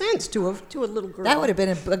makes sense to a little girl. That would have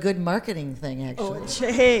been a good marketing thing, actually.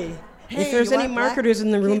 Oh, hey, if there's any marketers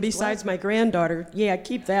in the room besides my granddaughter, yeah,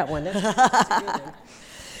 keep that one. That's a good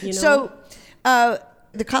one. So,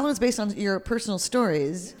 The column was based on your personal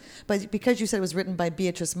stories, but because you said it was written by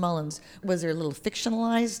Beatrice Mullins, was there a little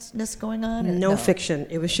fictionalizedness going on? Or No fiction.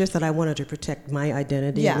 It was just that I wanted to protect my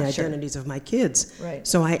identity and the sure. identities of my kids. Right.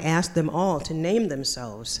 So I asked them all to name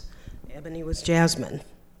themselves. Ebony was Jasmine.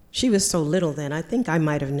 She was so little then. I think I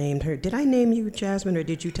might have named her. Did I name you Jasmine, or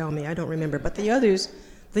did you tell me? I don't remember. But the others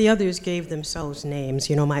gave themselves names.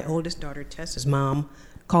 You know, my oldest daughter, Tessa's mom,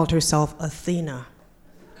 called herself Athena.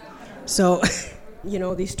 So, you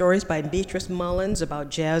know, these stories by Beatrice Mullins about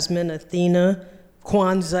Jasmine, Athena,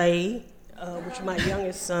 Kwanzaa, which is my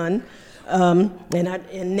youngest son,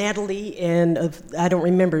 and Natalie, and I don't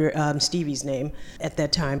remember Stevie's name at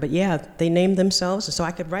that time, but yeah, they named themselves, so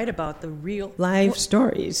I could write about the real live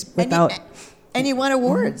stories without. And you won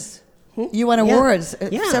awards. Mm-hmm. You won awards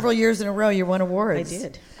several years in a row. You won awards. I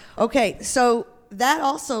did. Okay, so that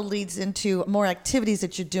also leads into more activities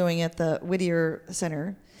that you're doing at the Whittier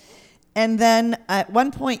Center. And then at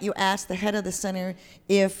one point you asked the head of the center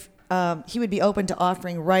if he would be open to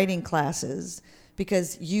offering writing classes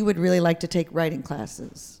because you would really like to take writing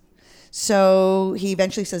classes. So he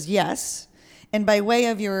eventually says yes. And by way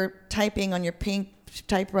of your typing on your pink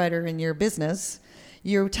typewriter in your business,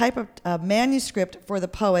 you type a manuscript for the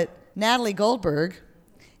poet Natalie Goldberg,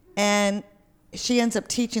 and she ends up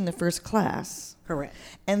teaching the first class. Correct.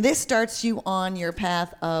 And this starts you on your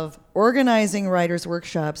path of organizing writers'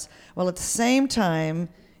 workshops, while at the same time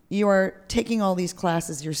you are taking all these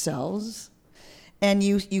classes yourselves. And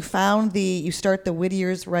you start the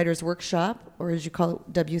Whittier's Writers' Workshop, or as you call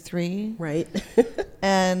it, W3. Right.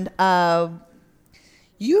 And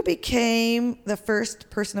you became the first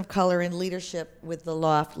person of color in leadership with the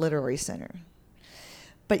Loft Literary Center.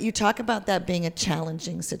 But you talk about that being a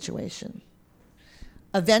challenging situation.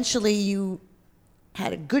 Eventually, you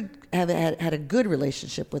had a good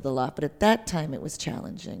relationship with the Loft, but at that time it was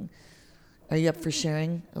challenging. Are you up for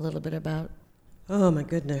sharing a little bit about? Oh my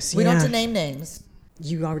goodness! We don't have to name names.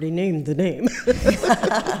 You already named the name.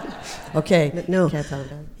 Okay. No. Can't tell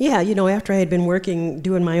them. Yeah, you know, after I had been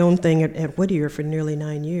doing my own thing at Whittier for nearly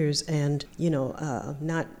 9 years, and you know,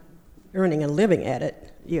 not earning a living at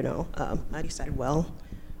it, you know, I decided, well,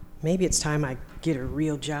 maybe it's time I get a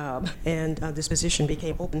real job. And this position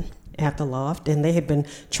became open at the Loft, and they had been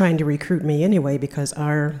trying to recruit me anyway because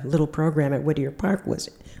our little program at Whittier Park was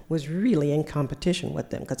really in competition with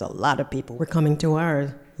them because a lot of people were coming to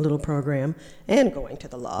our little program and going to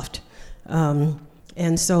the Loft.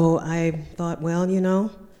 And so I thought, well, you know,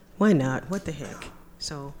 why not? What the heck?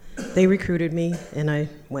 So they recruited me, and I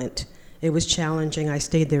went. It was challenging. I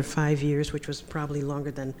stayed there 5 years, which was probably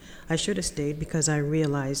longer than I should have stayed because I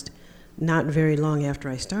realized not very long after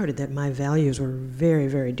I started that my values were very,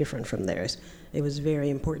 very different from theirs. It was very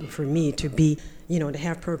important for me to be, you know, to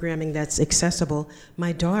have programming that's accessible.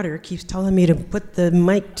 My daughter keeps telling me to put the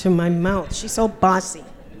mic to my mouth. She's so bossy.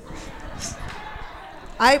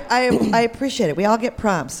 I appreciate it. We all get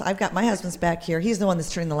prompts. I've got my husband's back here. He's the one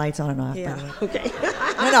that's turning the lights on and off. Yeah. By the way. Okay.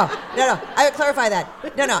 No. I would clarify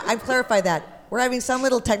that. No. I clarify that. We're having some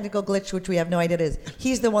little technical glitch, which we have no idea what it is.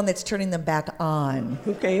 He's the one that's turning them back on.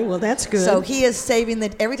 Okay. Well, that's good. So he is saving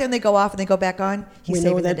every time they go off and they go back on. He's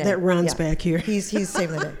saving the day. That runs back here. He's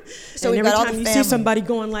saving the day. So and we've every got all time the you family. see somebody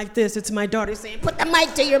going like this, it's my daughter saying, "Put the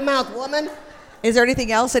mic to your mouth, woman." Is there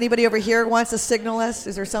anything else anybody over here wants to signal us?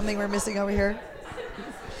 Is there something we're missing over here?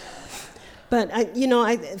 But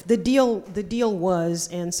the deal was,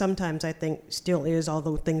 and sometimes I think still is,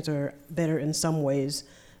 although things are better in some ways.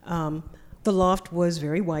 The Loft was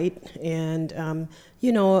very white, and and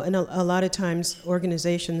a lot of times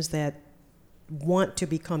organizations that want to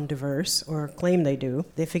become diverse or claim they do,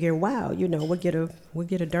 they figure, wow, we'll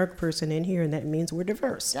get a dark person in here, and that means we're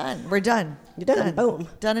diverse. Done. We're done. You're done. Boom.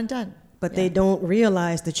 Done and done. But they don't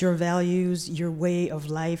realize that your values, your way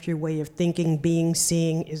of life, your way of thinking, being,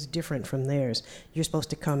 seeing is different from theirs. You're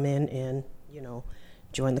supposed to come in and,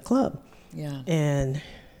 join the club. Yeah. And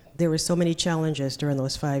there were so many challenges during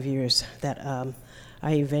those 5 years that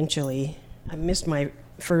I missed my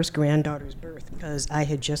first granddaughter's birth because I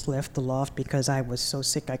had just left the Loft because I was so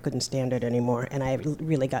sick I couldn't stand it anymore, and I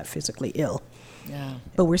really got physically ill. Yeah.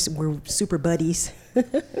 But we're super buddies.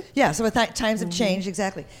 Yeah, so times have changed,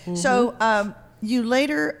 exactly. Mm-hmm. So you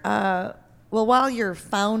later, while you're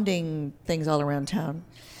founding things all around town,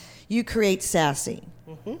 you create SASE,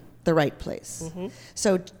 the right place. Mm-hmm.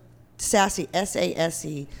 So SASE,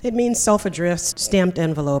 S-A-S-E. It means self-addressed stamped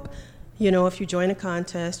envelope. If you join a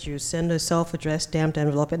contest, you send a self-addressed stamped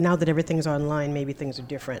envelope. And now that everything's online, maybe things are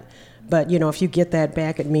different. But, if you get that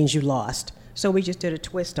back, it means you lost. So we just did a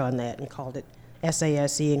twist on that and called it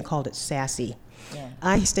SASE and called it SASE. Yeah.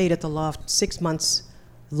 I stayed at the Loft 6 months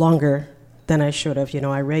longer than I should have.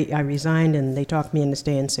 I resigned, and they talked me into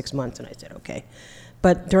staying 6 months, and I said, okay.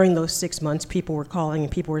 But during those 6 months, people were calling,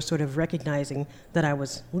 and people were sort of recognizing that I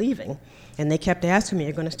was leaving. And they kept asking me, "Are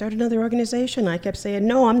you going to start another organization?" I kept saying,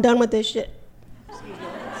 "No, I'm done with this shit."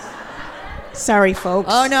 Sorry, folks.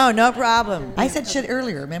 Oh, no problem. I said shit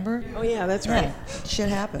earlier, remember? Oh, yeah, that's right. Yeah, shit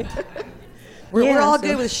happened. We're all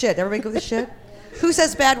good with shit. Everybody good with shit? Who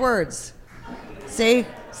says bad words? See?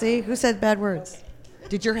 Who said bad words?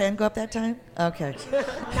 Did your hand go up that time? Okay.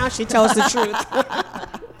 Now she tells the truth.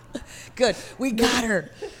 Good. We got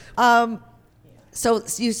her. So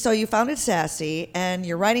you founded Sassy, and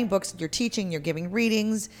you're writing books, you're teaching, you're giving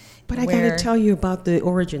readings. But I got to tell you about the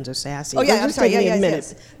origins of Sassy. Oh, yeah, It'll I'm just sorry. take me Yeah, a minute.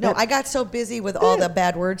 yes. No, I got so busy with all the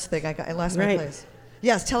bad words thing, I lost my place.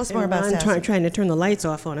 Yes, tell us more about Sassy. I'm trying to turn the lights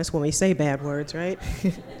off on us when we say bad words, right?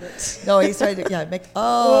 No, he's trying to, make,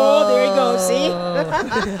 there you go, see?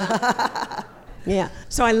 Yeah,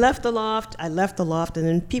 so I left the loft, and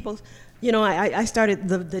then people, I started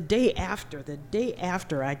the day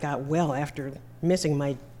after I got well, after missing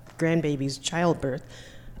my grandbaby's childbirth,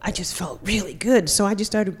 I just felt really good. So I just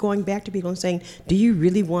started going back to people and saying, "Do you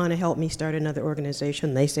really want to help me start another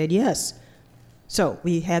organization?" They said yes. So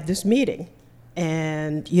we had this meeting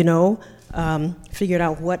and, figured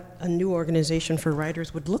out what a new organization for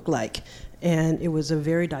writers would look like. And it was a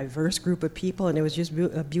very diverse group of people, and it was just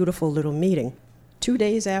a beautiful little meeting. 2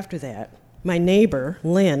 days after that, my neighbor,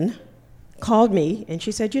 Lynn, called me, and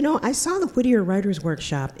she said, I saw the Whittier Writers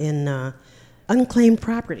Workshop in unclaimed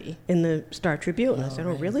property in the Star Tribune. I said,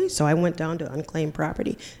 "Oh, really?" So I went down to unclaimed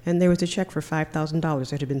property, and there was a check for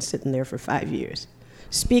 $5,000 that had been sitting there for 5 years.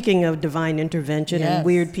 Speaking of divine intervention and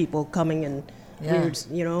weird people coming and weird,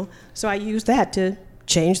 so I used that to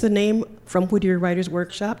change the name from Whittier Writers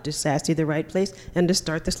Workshop to Sassy the Right Place, and to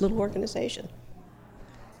start this little organization.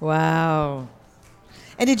 Wow.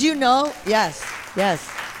 And did you know? Yes.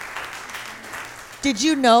 Did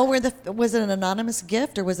you know was it an anonymous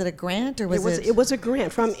gift, or was it a grant, or was it? It was a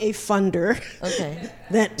grant from a funder. Okay.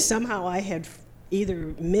 That somehow I had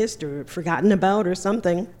either missed or forgotten about or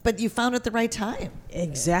something. But you found it at the right time.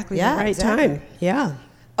 Exactly the right time. Yeah.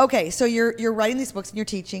 Okay, so you're writing these books and you're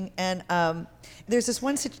teaching, and there's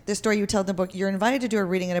this story you tell in the book. You're invited to do a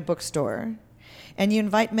reading at a bookstore, and you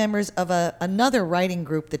invite members of another writing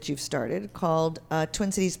group that you've started called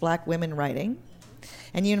Twin Cities Black Women Writing.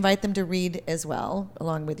 And you invite them to read as well,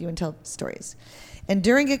 along with you, and tell stories. And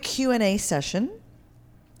during a Q&A session,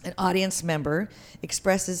 an audience member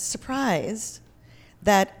expresses surprise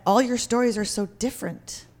that all your stories are so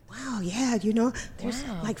different. Wow, yeah, there's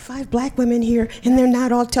like 5 black women here, and they're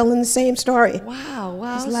not all telling the same story. Wow,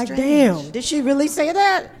 it's like, strange. Damn, did she really say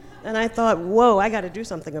that? And I thought, whoa, I got to do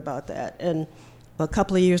something about that. And a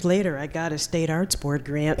couple of years later, I got a state arts board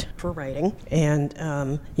grant for writing. And,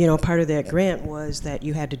 part of that grant was that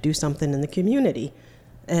you had to do something in the community.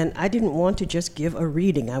 And I didn't want to just give a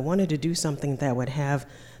reading. I wanted to do something that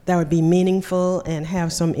would be meaningful and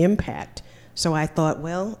have some impact. So I thought,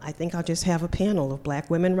 well, I think I'll just have a panel of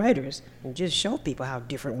black women writers and just show people how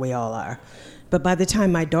different we all are. But by the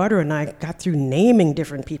time my daughter and I got through naming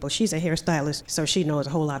different people, she's a hairstylist, so she knows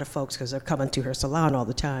a whole lot of folks because they're coming to her salon all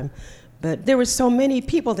the time. But there were so many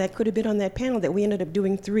people that could have been on that panel that we ended up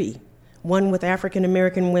doing 3. One with African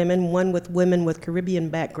American women, one with women with Caribbean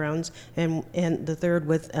backgrounds, and the third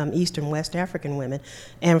with East and West African women.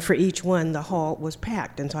 And for each one, the hall was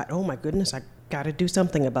packed. And so I thought, oh my goodness, I got to do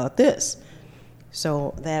something about this.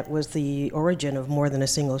 So that was the origin of More Than a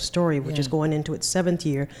Single Story, which is going into its 7th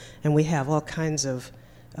year, and we have all kinds of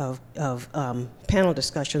panel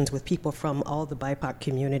discussions with people from all the BIPOC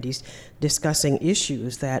communities discussing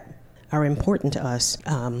issues that are important to us,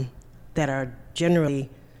 that are generally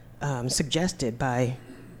suggested by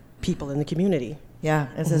people in the community. Yeah,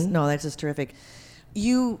 that's just terrific.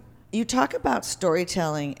 You talk about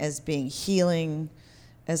storytelling as being healing,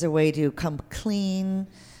 as a way to come clean,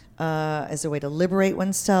 as a way to liberate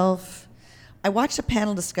oneself. I watched a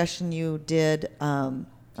panel discussion you did on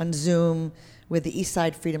Zoom with the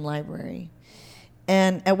Eastside Freedom Library.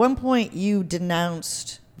 And at one point you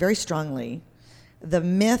denounced very strongly the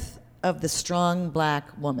myth of the strong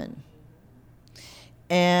black woman.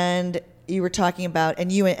 And you were talking about,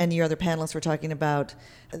 and you and your other panelists were talking about,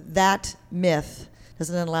 that myth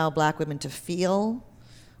doesn't allow black women to feel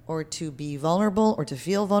or to be vulnerable or to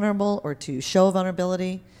feel vulnerable or to show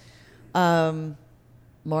vulnerability. More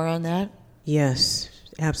on that? Yes,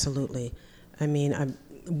 absolutely. I mean,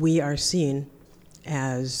 we are seen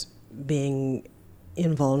as being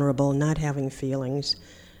invulnerable, not having feelings.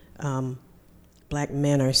 Black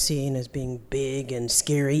men are seen as being big and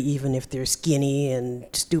scary, even if they're skinny and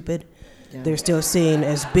stupid. Yeah. They're still seen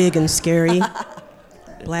as big and scary.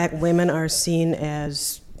 Black women are seen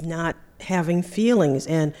as not having feelings,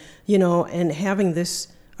 and and having this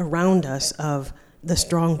around us of the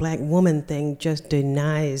strong black woman thing just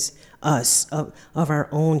denies us of our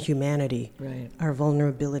own humanity, Right. our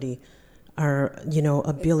vulnerability, our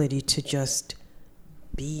ability to just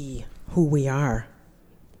be who we are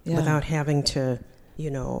without having to,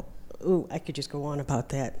 I could just go on about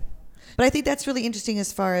that. But I think that's really interesting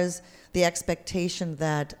as far as the expectation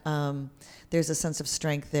that there's a sense of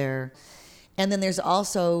strength there. And then there's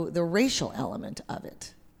also the racial element of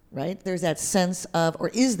it, right? There's that sense of, or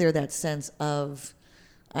is there that sense of,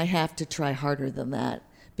 I have to try harder than that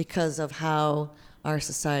because of how our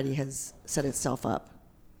society has set itself up,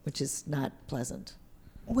 which is not pleasant.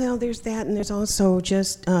 Well, there's that, and there's also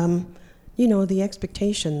just, the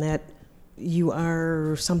expectation that you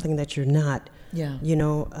are something that you're not. Yeah.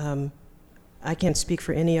 I can't speak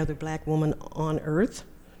for any other black woman on earth,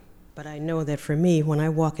 but I know that for me, when I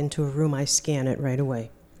walk into a room, I scan it right away.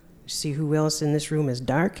 See who else in this room is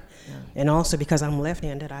dark, and also because I'm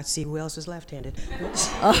left-handed, I see who else is left-handed.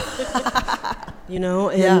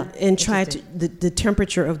 And try to, the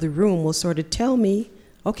temperature of the room will sort of tell me,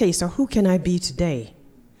 okay, so who can I be today?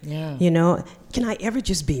 Yeah. Can I ever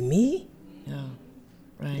just be me? Yeah.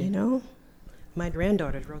 Right. My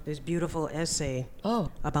granddaughter wrote this beautiful essay Oh.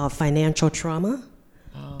 about financial trauma,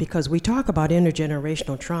 because we talk about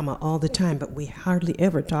intergenerational trauma all the time, but we hardly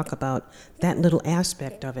ever talk about that little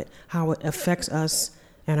aspect of it, how it affects us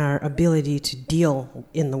and our ability to deal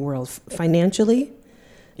in the world financially.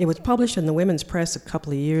 It was published in the Women's Press a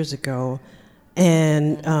couple of years ago,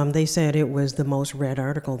 and they said it was the most read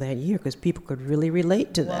article that year because people could really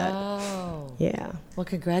relate to that. Wow. Yeah. Well,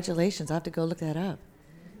 congratulations. I'll have to go look that up.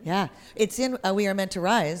 Yeah. It's in We Are Meant to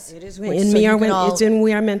Rise. It is which- in so We you Are can all- it's in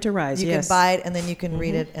We Are Meant to Rise. You Yes. can buy it and then you can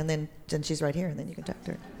read it, and then she's right here, and then you can talk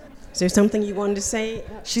to her. Is there something you wanted to say?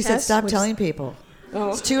 She said, Tess? "Stop What's- telling people. Oh.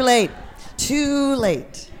 It's too late. Too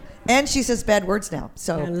late." And she says bad words now.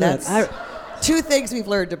 So Yeah, look, that's two things we've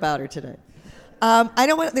learned about her today. I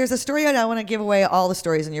don't want. There's a story. I don't want to give away all the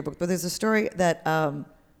stories in your book, but there's a story that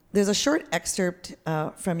there's a short excerpt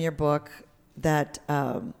from your book that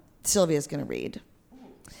Sylvia's going to read.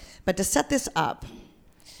 But to set this up,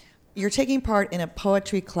 you're taking part in a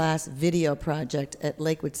poetry class video project at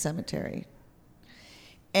Lakewood Cemetery.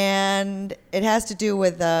 And it has to do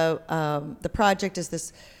with the project is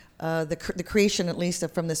this, the creation, at least,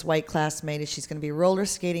 from this white classmate, is she's going to be roller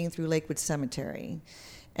skating through Lakewood Cemetery.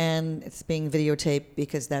 And it's being videotaped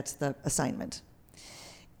because that's the assignment.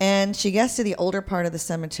 And she gets to the older part of the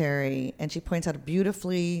cemetery, and she points out a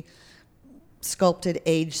beautifully sculpted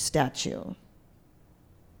age statue.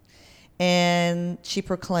 And she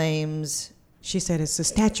proclaims, She said, it's the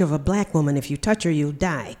statue of a black woman. If you touch her, you'll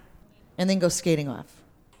die. and then goes skating off.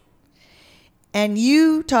 And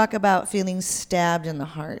you talk about feeling stabbed in the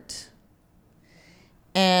heart.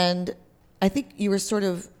 And I think you were sort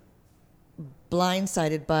of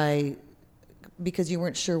blindsided because you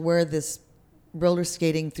weren't sure where this roller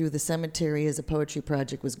skating through the cemetery as a poetry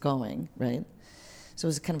project was going, right? So it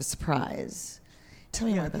was kind of a surprise. Tell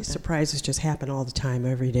me more about These that. surprises just happen all the time,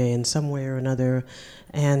 every day, in some way or another.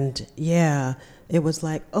 And yeah, it was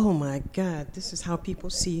like, oh my God, this is how people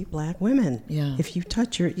see black women. Yeah. If you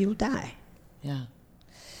touch her, you'll die. Yeah.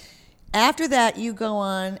 After that, you go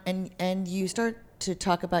on and you start to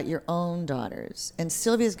talk about your own daughters. And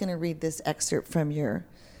Sylvia's going to read this excerpt from your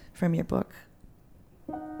book.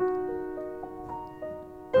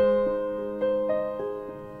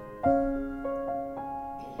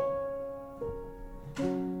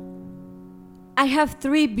 I have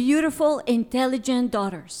 3 beautiful, intelligent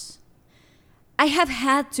daughters. I have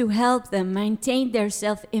had to help them maintain their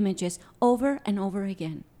self-images over and over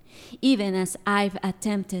again, even as I've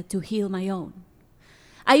attempted to heal my own.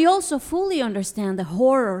 I also fully understand the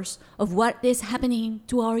horrors of what is happening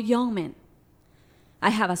to our young men. I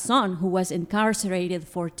have a son who was incarcerated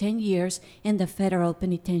for 10 years in the federal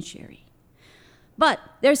penitentiary. But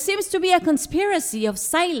there seems to be a conspiracy of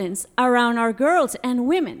silence around our girls and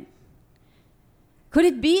women. Could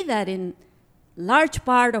it be that in large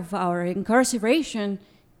part of our incarceration,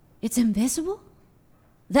 it's invisible?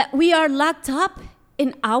 That we are locked up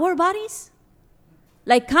in our bodies?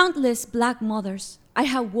 Like countless black mothers, I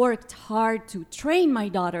have worked hard to train my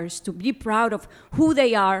daughters to be proud of who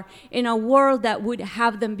they are in a world that would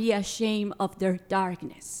have them be ashamed of their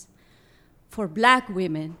darkness. For black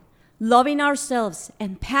women, loving ourselves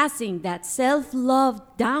and passing that self-love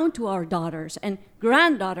down to our daughters and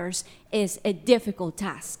granddaughters is a difficult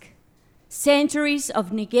task. Centuries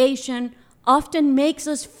of negation often makes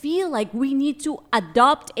us feel like we need to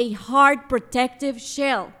adopt a hard protective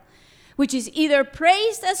shell, which is either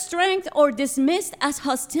praised as strength or dismissed as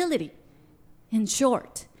hostility. In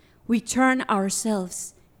short, we turn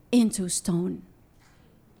ourselves into stone.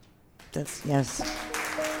 Yes.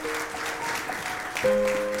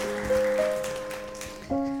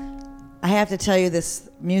 I have to tell you, this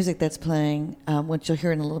music that's playing, which you'll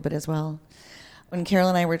hear in a little bit as well. When Carol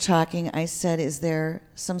and I were talking, I said, is there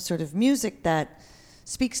some sort of music that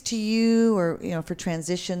speaks to you, or, for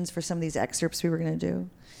transitions for some of these excerpts we were going to do?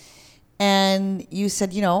 And you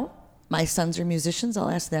said, my sons are musicians. I'll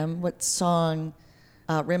ask them what song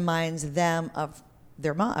reminds them of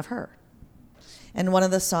their mom, of her. And one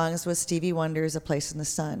of the songs was Stevie Wonder's A Place in the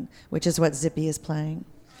Sun, which is what Zippy is playing.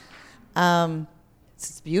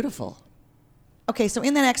 It's beautiful. Okay, so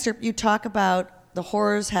in that excerpt, you talk about the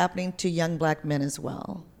horrors happening to young black men as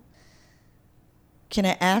well. Can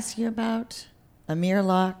I ask you about Amir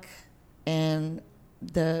Locke and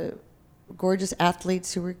the gorgeous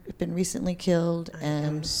athletes who have been recently killed?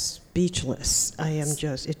 I'm speechless.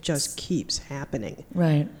 It just keeps happening.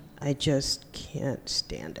 Right. I just can't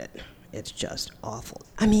stand it. It's just awful.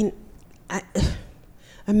 I mean,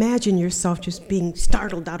 imagine yourself just being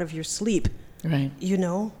startled out of your sleep. Right.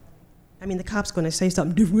 I mean, the cop's going to say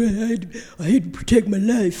something different. I had to protect my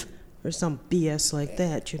life, or some BS like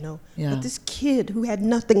that, Yeah. But this kid who had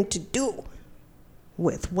nothing to do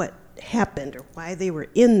with what happened or why they were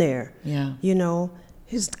in there, Yeah.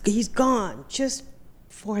 He's gone just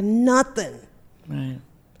for nothing. Right.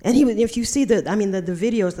 And if you see the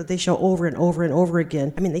videos that they show over and over and over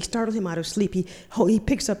again, they startled him out of sleep. He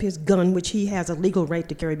picks up his gun, which he has a legal right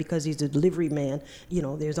to carry because he's a delivery man.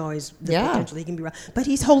 There's always the potential he can be robbed. But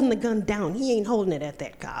he's holding the gun down. He ain't holding it at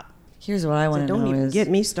that cop. Here's what I want to know don't even is, get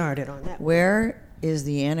me started on that. where is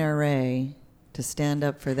the NRA to stand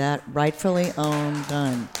up for that rightfully owned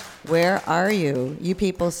gun? Where are you? You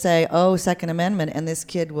people say, Second Amendment, and this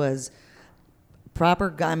kid was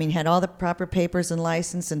had all the proper papers and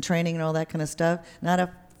license and training and all that kind of stuff. Not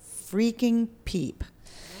a freaking peep.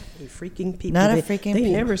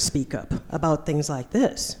 They never speak up about things like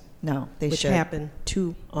this. No, they should. Which happen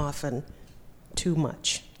too often, too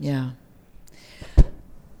much. Yeah.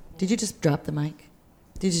 Did you just drop the mic?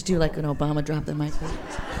 Did you just do like an Obama drop the mic?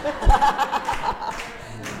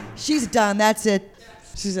 She's done. That's it.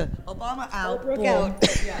 She's Obama out. Broke out.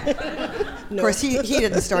 Of course, he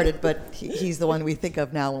didn't start it, but he's the one we think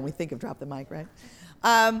of now when we think of Drop the Mic, right?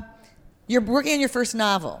 You're working on your first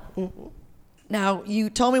novel. Mm-hmm. Now, you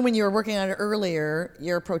told me when you were working on it earlier,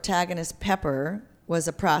 your protagonist, Pepper, was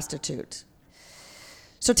a prostitute.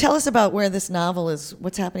 So tell us about where this novel is,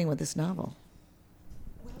 what's happening with this novel.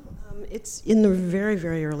 It's in the very,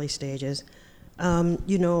 very early stages.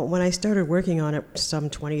 When I started working on it some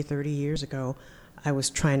 20, 30 years ago, I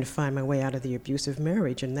was trying to find my way out of the abusive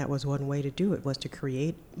marriage, and that was one way to do it, was to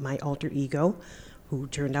create my alter ego, who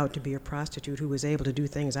turned out to be a prostitute who was able to do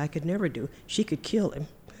things I could never do. She could kill him.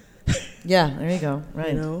 Yeah, there you go.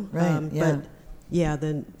 Right. Right. Yeah. But yeah,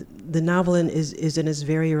 the novel is in its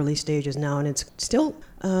very early stages now, and it's still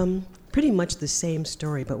pretty much the same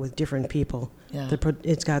story, but with different people. Yeah.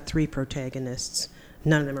 It's got 3 protagonists.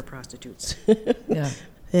 None of them are prostitutes. Yeah.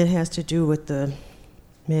 It has to do with the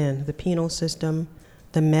penal system,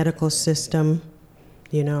 the medical system,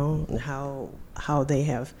 how they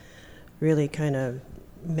have really kind of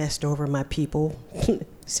messed over my people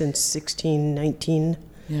since 1619.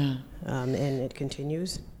 Yeah. And it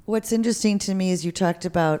continues. What's interesting to me is you talked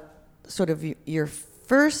about sort of your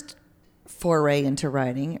first foray into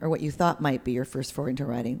writing, or what you thought might be your first foray into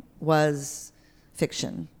writing, was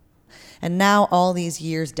fiction. And now all these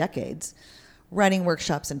years, decades, writing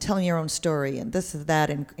workshops and telling your own story and this and that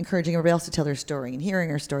and encouraging everybody else to tell their story and hearing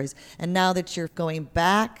our stories. And now that you're going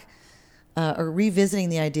back or revisiting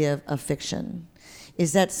the idea of fiction,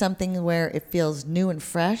 is that something where it feels new and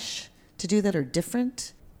fresh to do that, or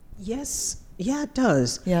different? Yes. Yeah, it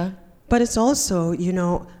does. Yeah. But it's also,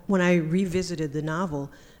 when I revisited the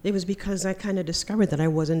novel, it was because I kind of discovered that I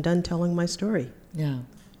wasn't done telling my story. Yeah.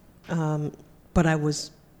 But I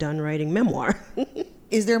was done writing memoir.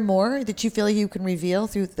 Is there more that you feel you can reveal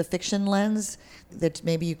through the fiction lens that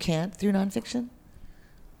maybe you can't through nonfiction?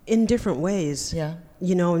 In different ways. Yeah.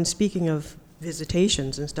 And speaking of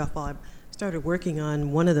visitations and stuff, I started working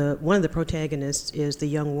on one of the protagonists is the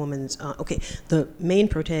young woman's. The main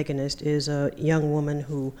protagonist is a young woman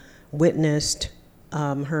who witnessed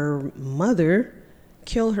her mother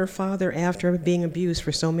kill her father after being abused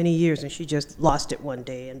for so many years, and she just lost it one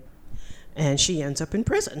day, and she ends up in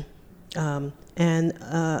prison. And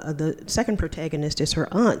the second protagonist is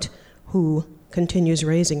her aunt, who continues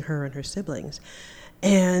raising her and her siblings.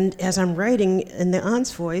 And as I'm writing in the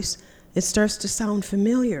aunt's voice, it starts to sound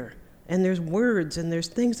familiar. And there's words and there's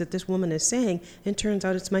things that this woman is saying. And it turns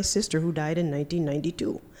out it's my sister who died in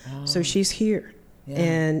 1992. Oh. So she's here. Yeah.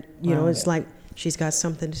 And, you know, it's like she's got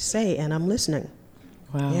something to say, and I'm listening.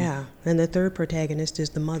 Wow. Yeah. And the third protagonist is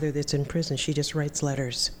the mother that's in prison. She just writes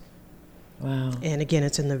letters. Wow. And again,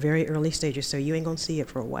 it's in the very early stages, so you ain't going to see it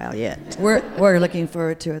for a while yet. We're looking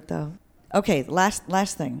forward to it, though. Okay,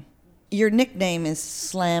 last thing. Your nickname is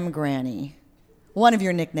Slam Granny. One of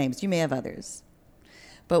your nicknames. You may have others.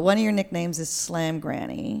 But one of your nicknames is Slam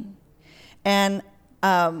Granny. And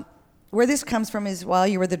where this comes from is while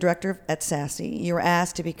you were the director at Sassy, you were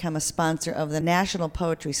asked to become a sponsor of the National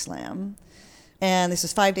Poetry Slam. And this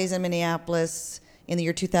was 5 days in Minneapolis in the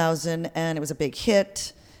year 2000, and it was a big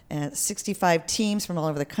hit. 65 teams from all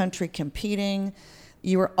over the country competing.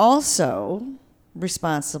 You were also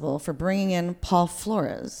responsible for bringing in Paul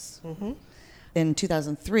Flores in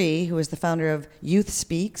 2003, who was the founder of Youth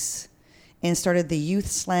Speaks and started the Youth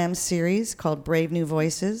Slam series called Brave New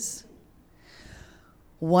Voices.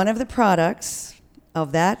 One of the products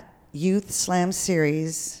of that Youth Slam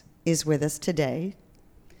series is with us today,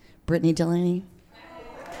 Brittany Delaney.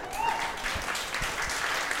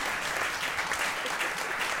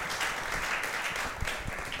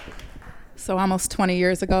 So almost 20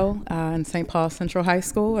 years ago in St. Paul Central High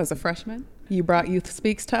School as a freshman, you brought Youth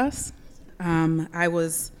Speaks to us. I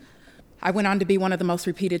went on to be one of the most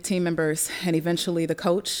repeated team members and eventually the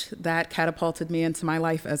coach that catapulted me into my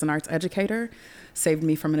life as an arts educator, saved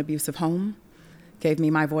me from an abusive home, gave me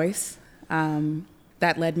my voice.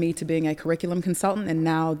 That led me to being a curriculum consultant and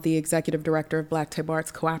now the executive director of Black Table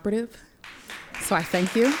Arts Cooperative. So I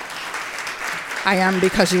thank you. I am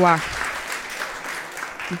because you are.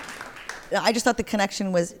 I just thought the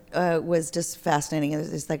connection was just fascinating.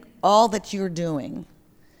 It's like all that you're doing,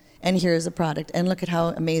 and here's a product, and look at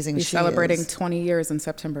how amazing she is. We're celebrating 20 years in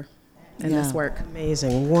September in this work.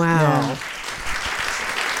 Amazing, wow. Yeah.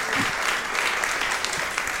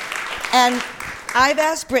 And I've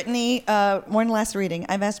asked Brittany, more than last reading,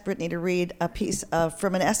 I've asked Brittany to read a piece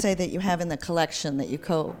from an essay that you have in the collection that you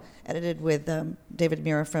co-edited with David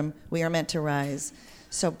Mura from We Are Meant to Rise.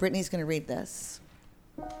 So Brittany's going to read this.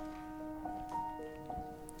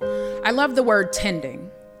 I love the word tending.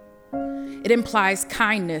 It implies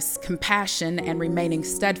kindness, compassion, and remaining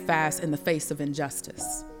steadfast in the face of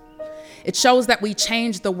injustice. It shows that we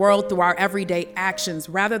change the world through our everyday actions,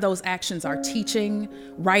 rather those actions are teaching,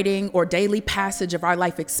 writing, or daily passage of our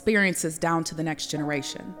life experiences down to the next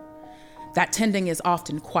generation. That tending is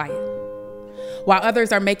often quiet. While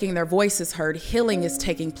others are making their voices heard, healing is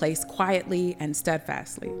taking place quietly and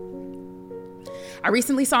steadfastly. I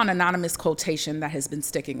recently saw an anonymous quotation that has been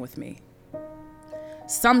sticking with me.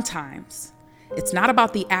 Sometimes it's not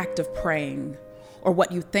about the act of praying or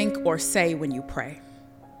what you think or say when you pray.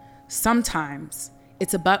 Sometimes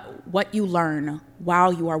it's about what you learn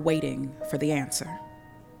while you are waiting for the answer.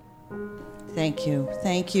 Thank you,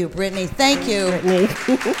 Brittany. Thank you, Brittany.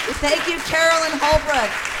 Thank you, Carolyn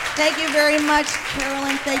Holbrook. Thank you very much,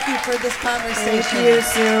 Carolyn. Thank you for this conversation. Thank you,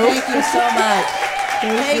 Sue. Thank you so much.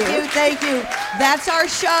 Thank you. That's our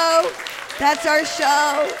show.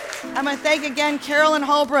 I'm going to thank again Carolyn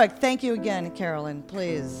Holbrook. Thank you again, Carolyn,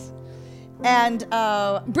 please. And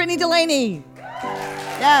Brittany Delaney.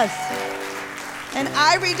 Yes. And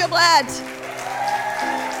Irie DeBlatt.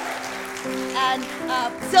 And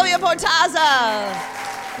Sylvia Portaza.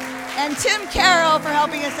 And Tim Carroll for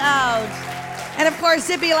helping us out. And of course,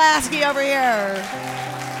 Zippy Lasky over here.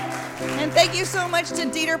 And thank you so much to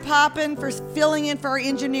Dieter Poppen for filling in for our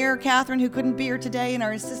engineer, Catherine, who couldn't be here today, and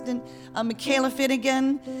our assistant, Michaela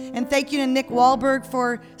Finnegan. And thank you to Nick Wahlberg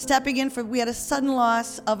for stepping in. We had a sudden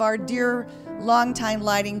loss of our dear longtime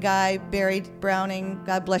lighting guy, Barry Browning.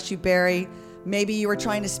 God bless you, Barry. Maybe you were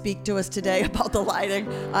trying to speak to us today about the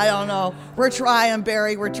lighting. I don't know. We're trying,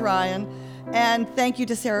 Barry. We're trying. And thank you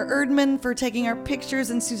to Sarah Erdman for taking our pictures,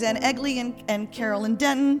 and Suzanne Egley and Carolyn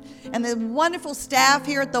Denton, and the wonderful staff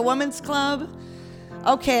here at the Women's Club.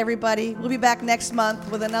 Okay, everybody, we'll be back next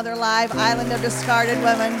month with another live Island of Discarded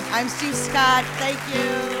Women. I'm Sue Scott. Thank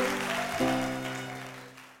you.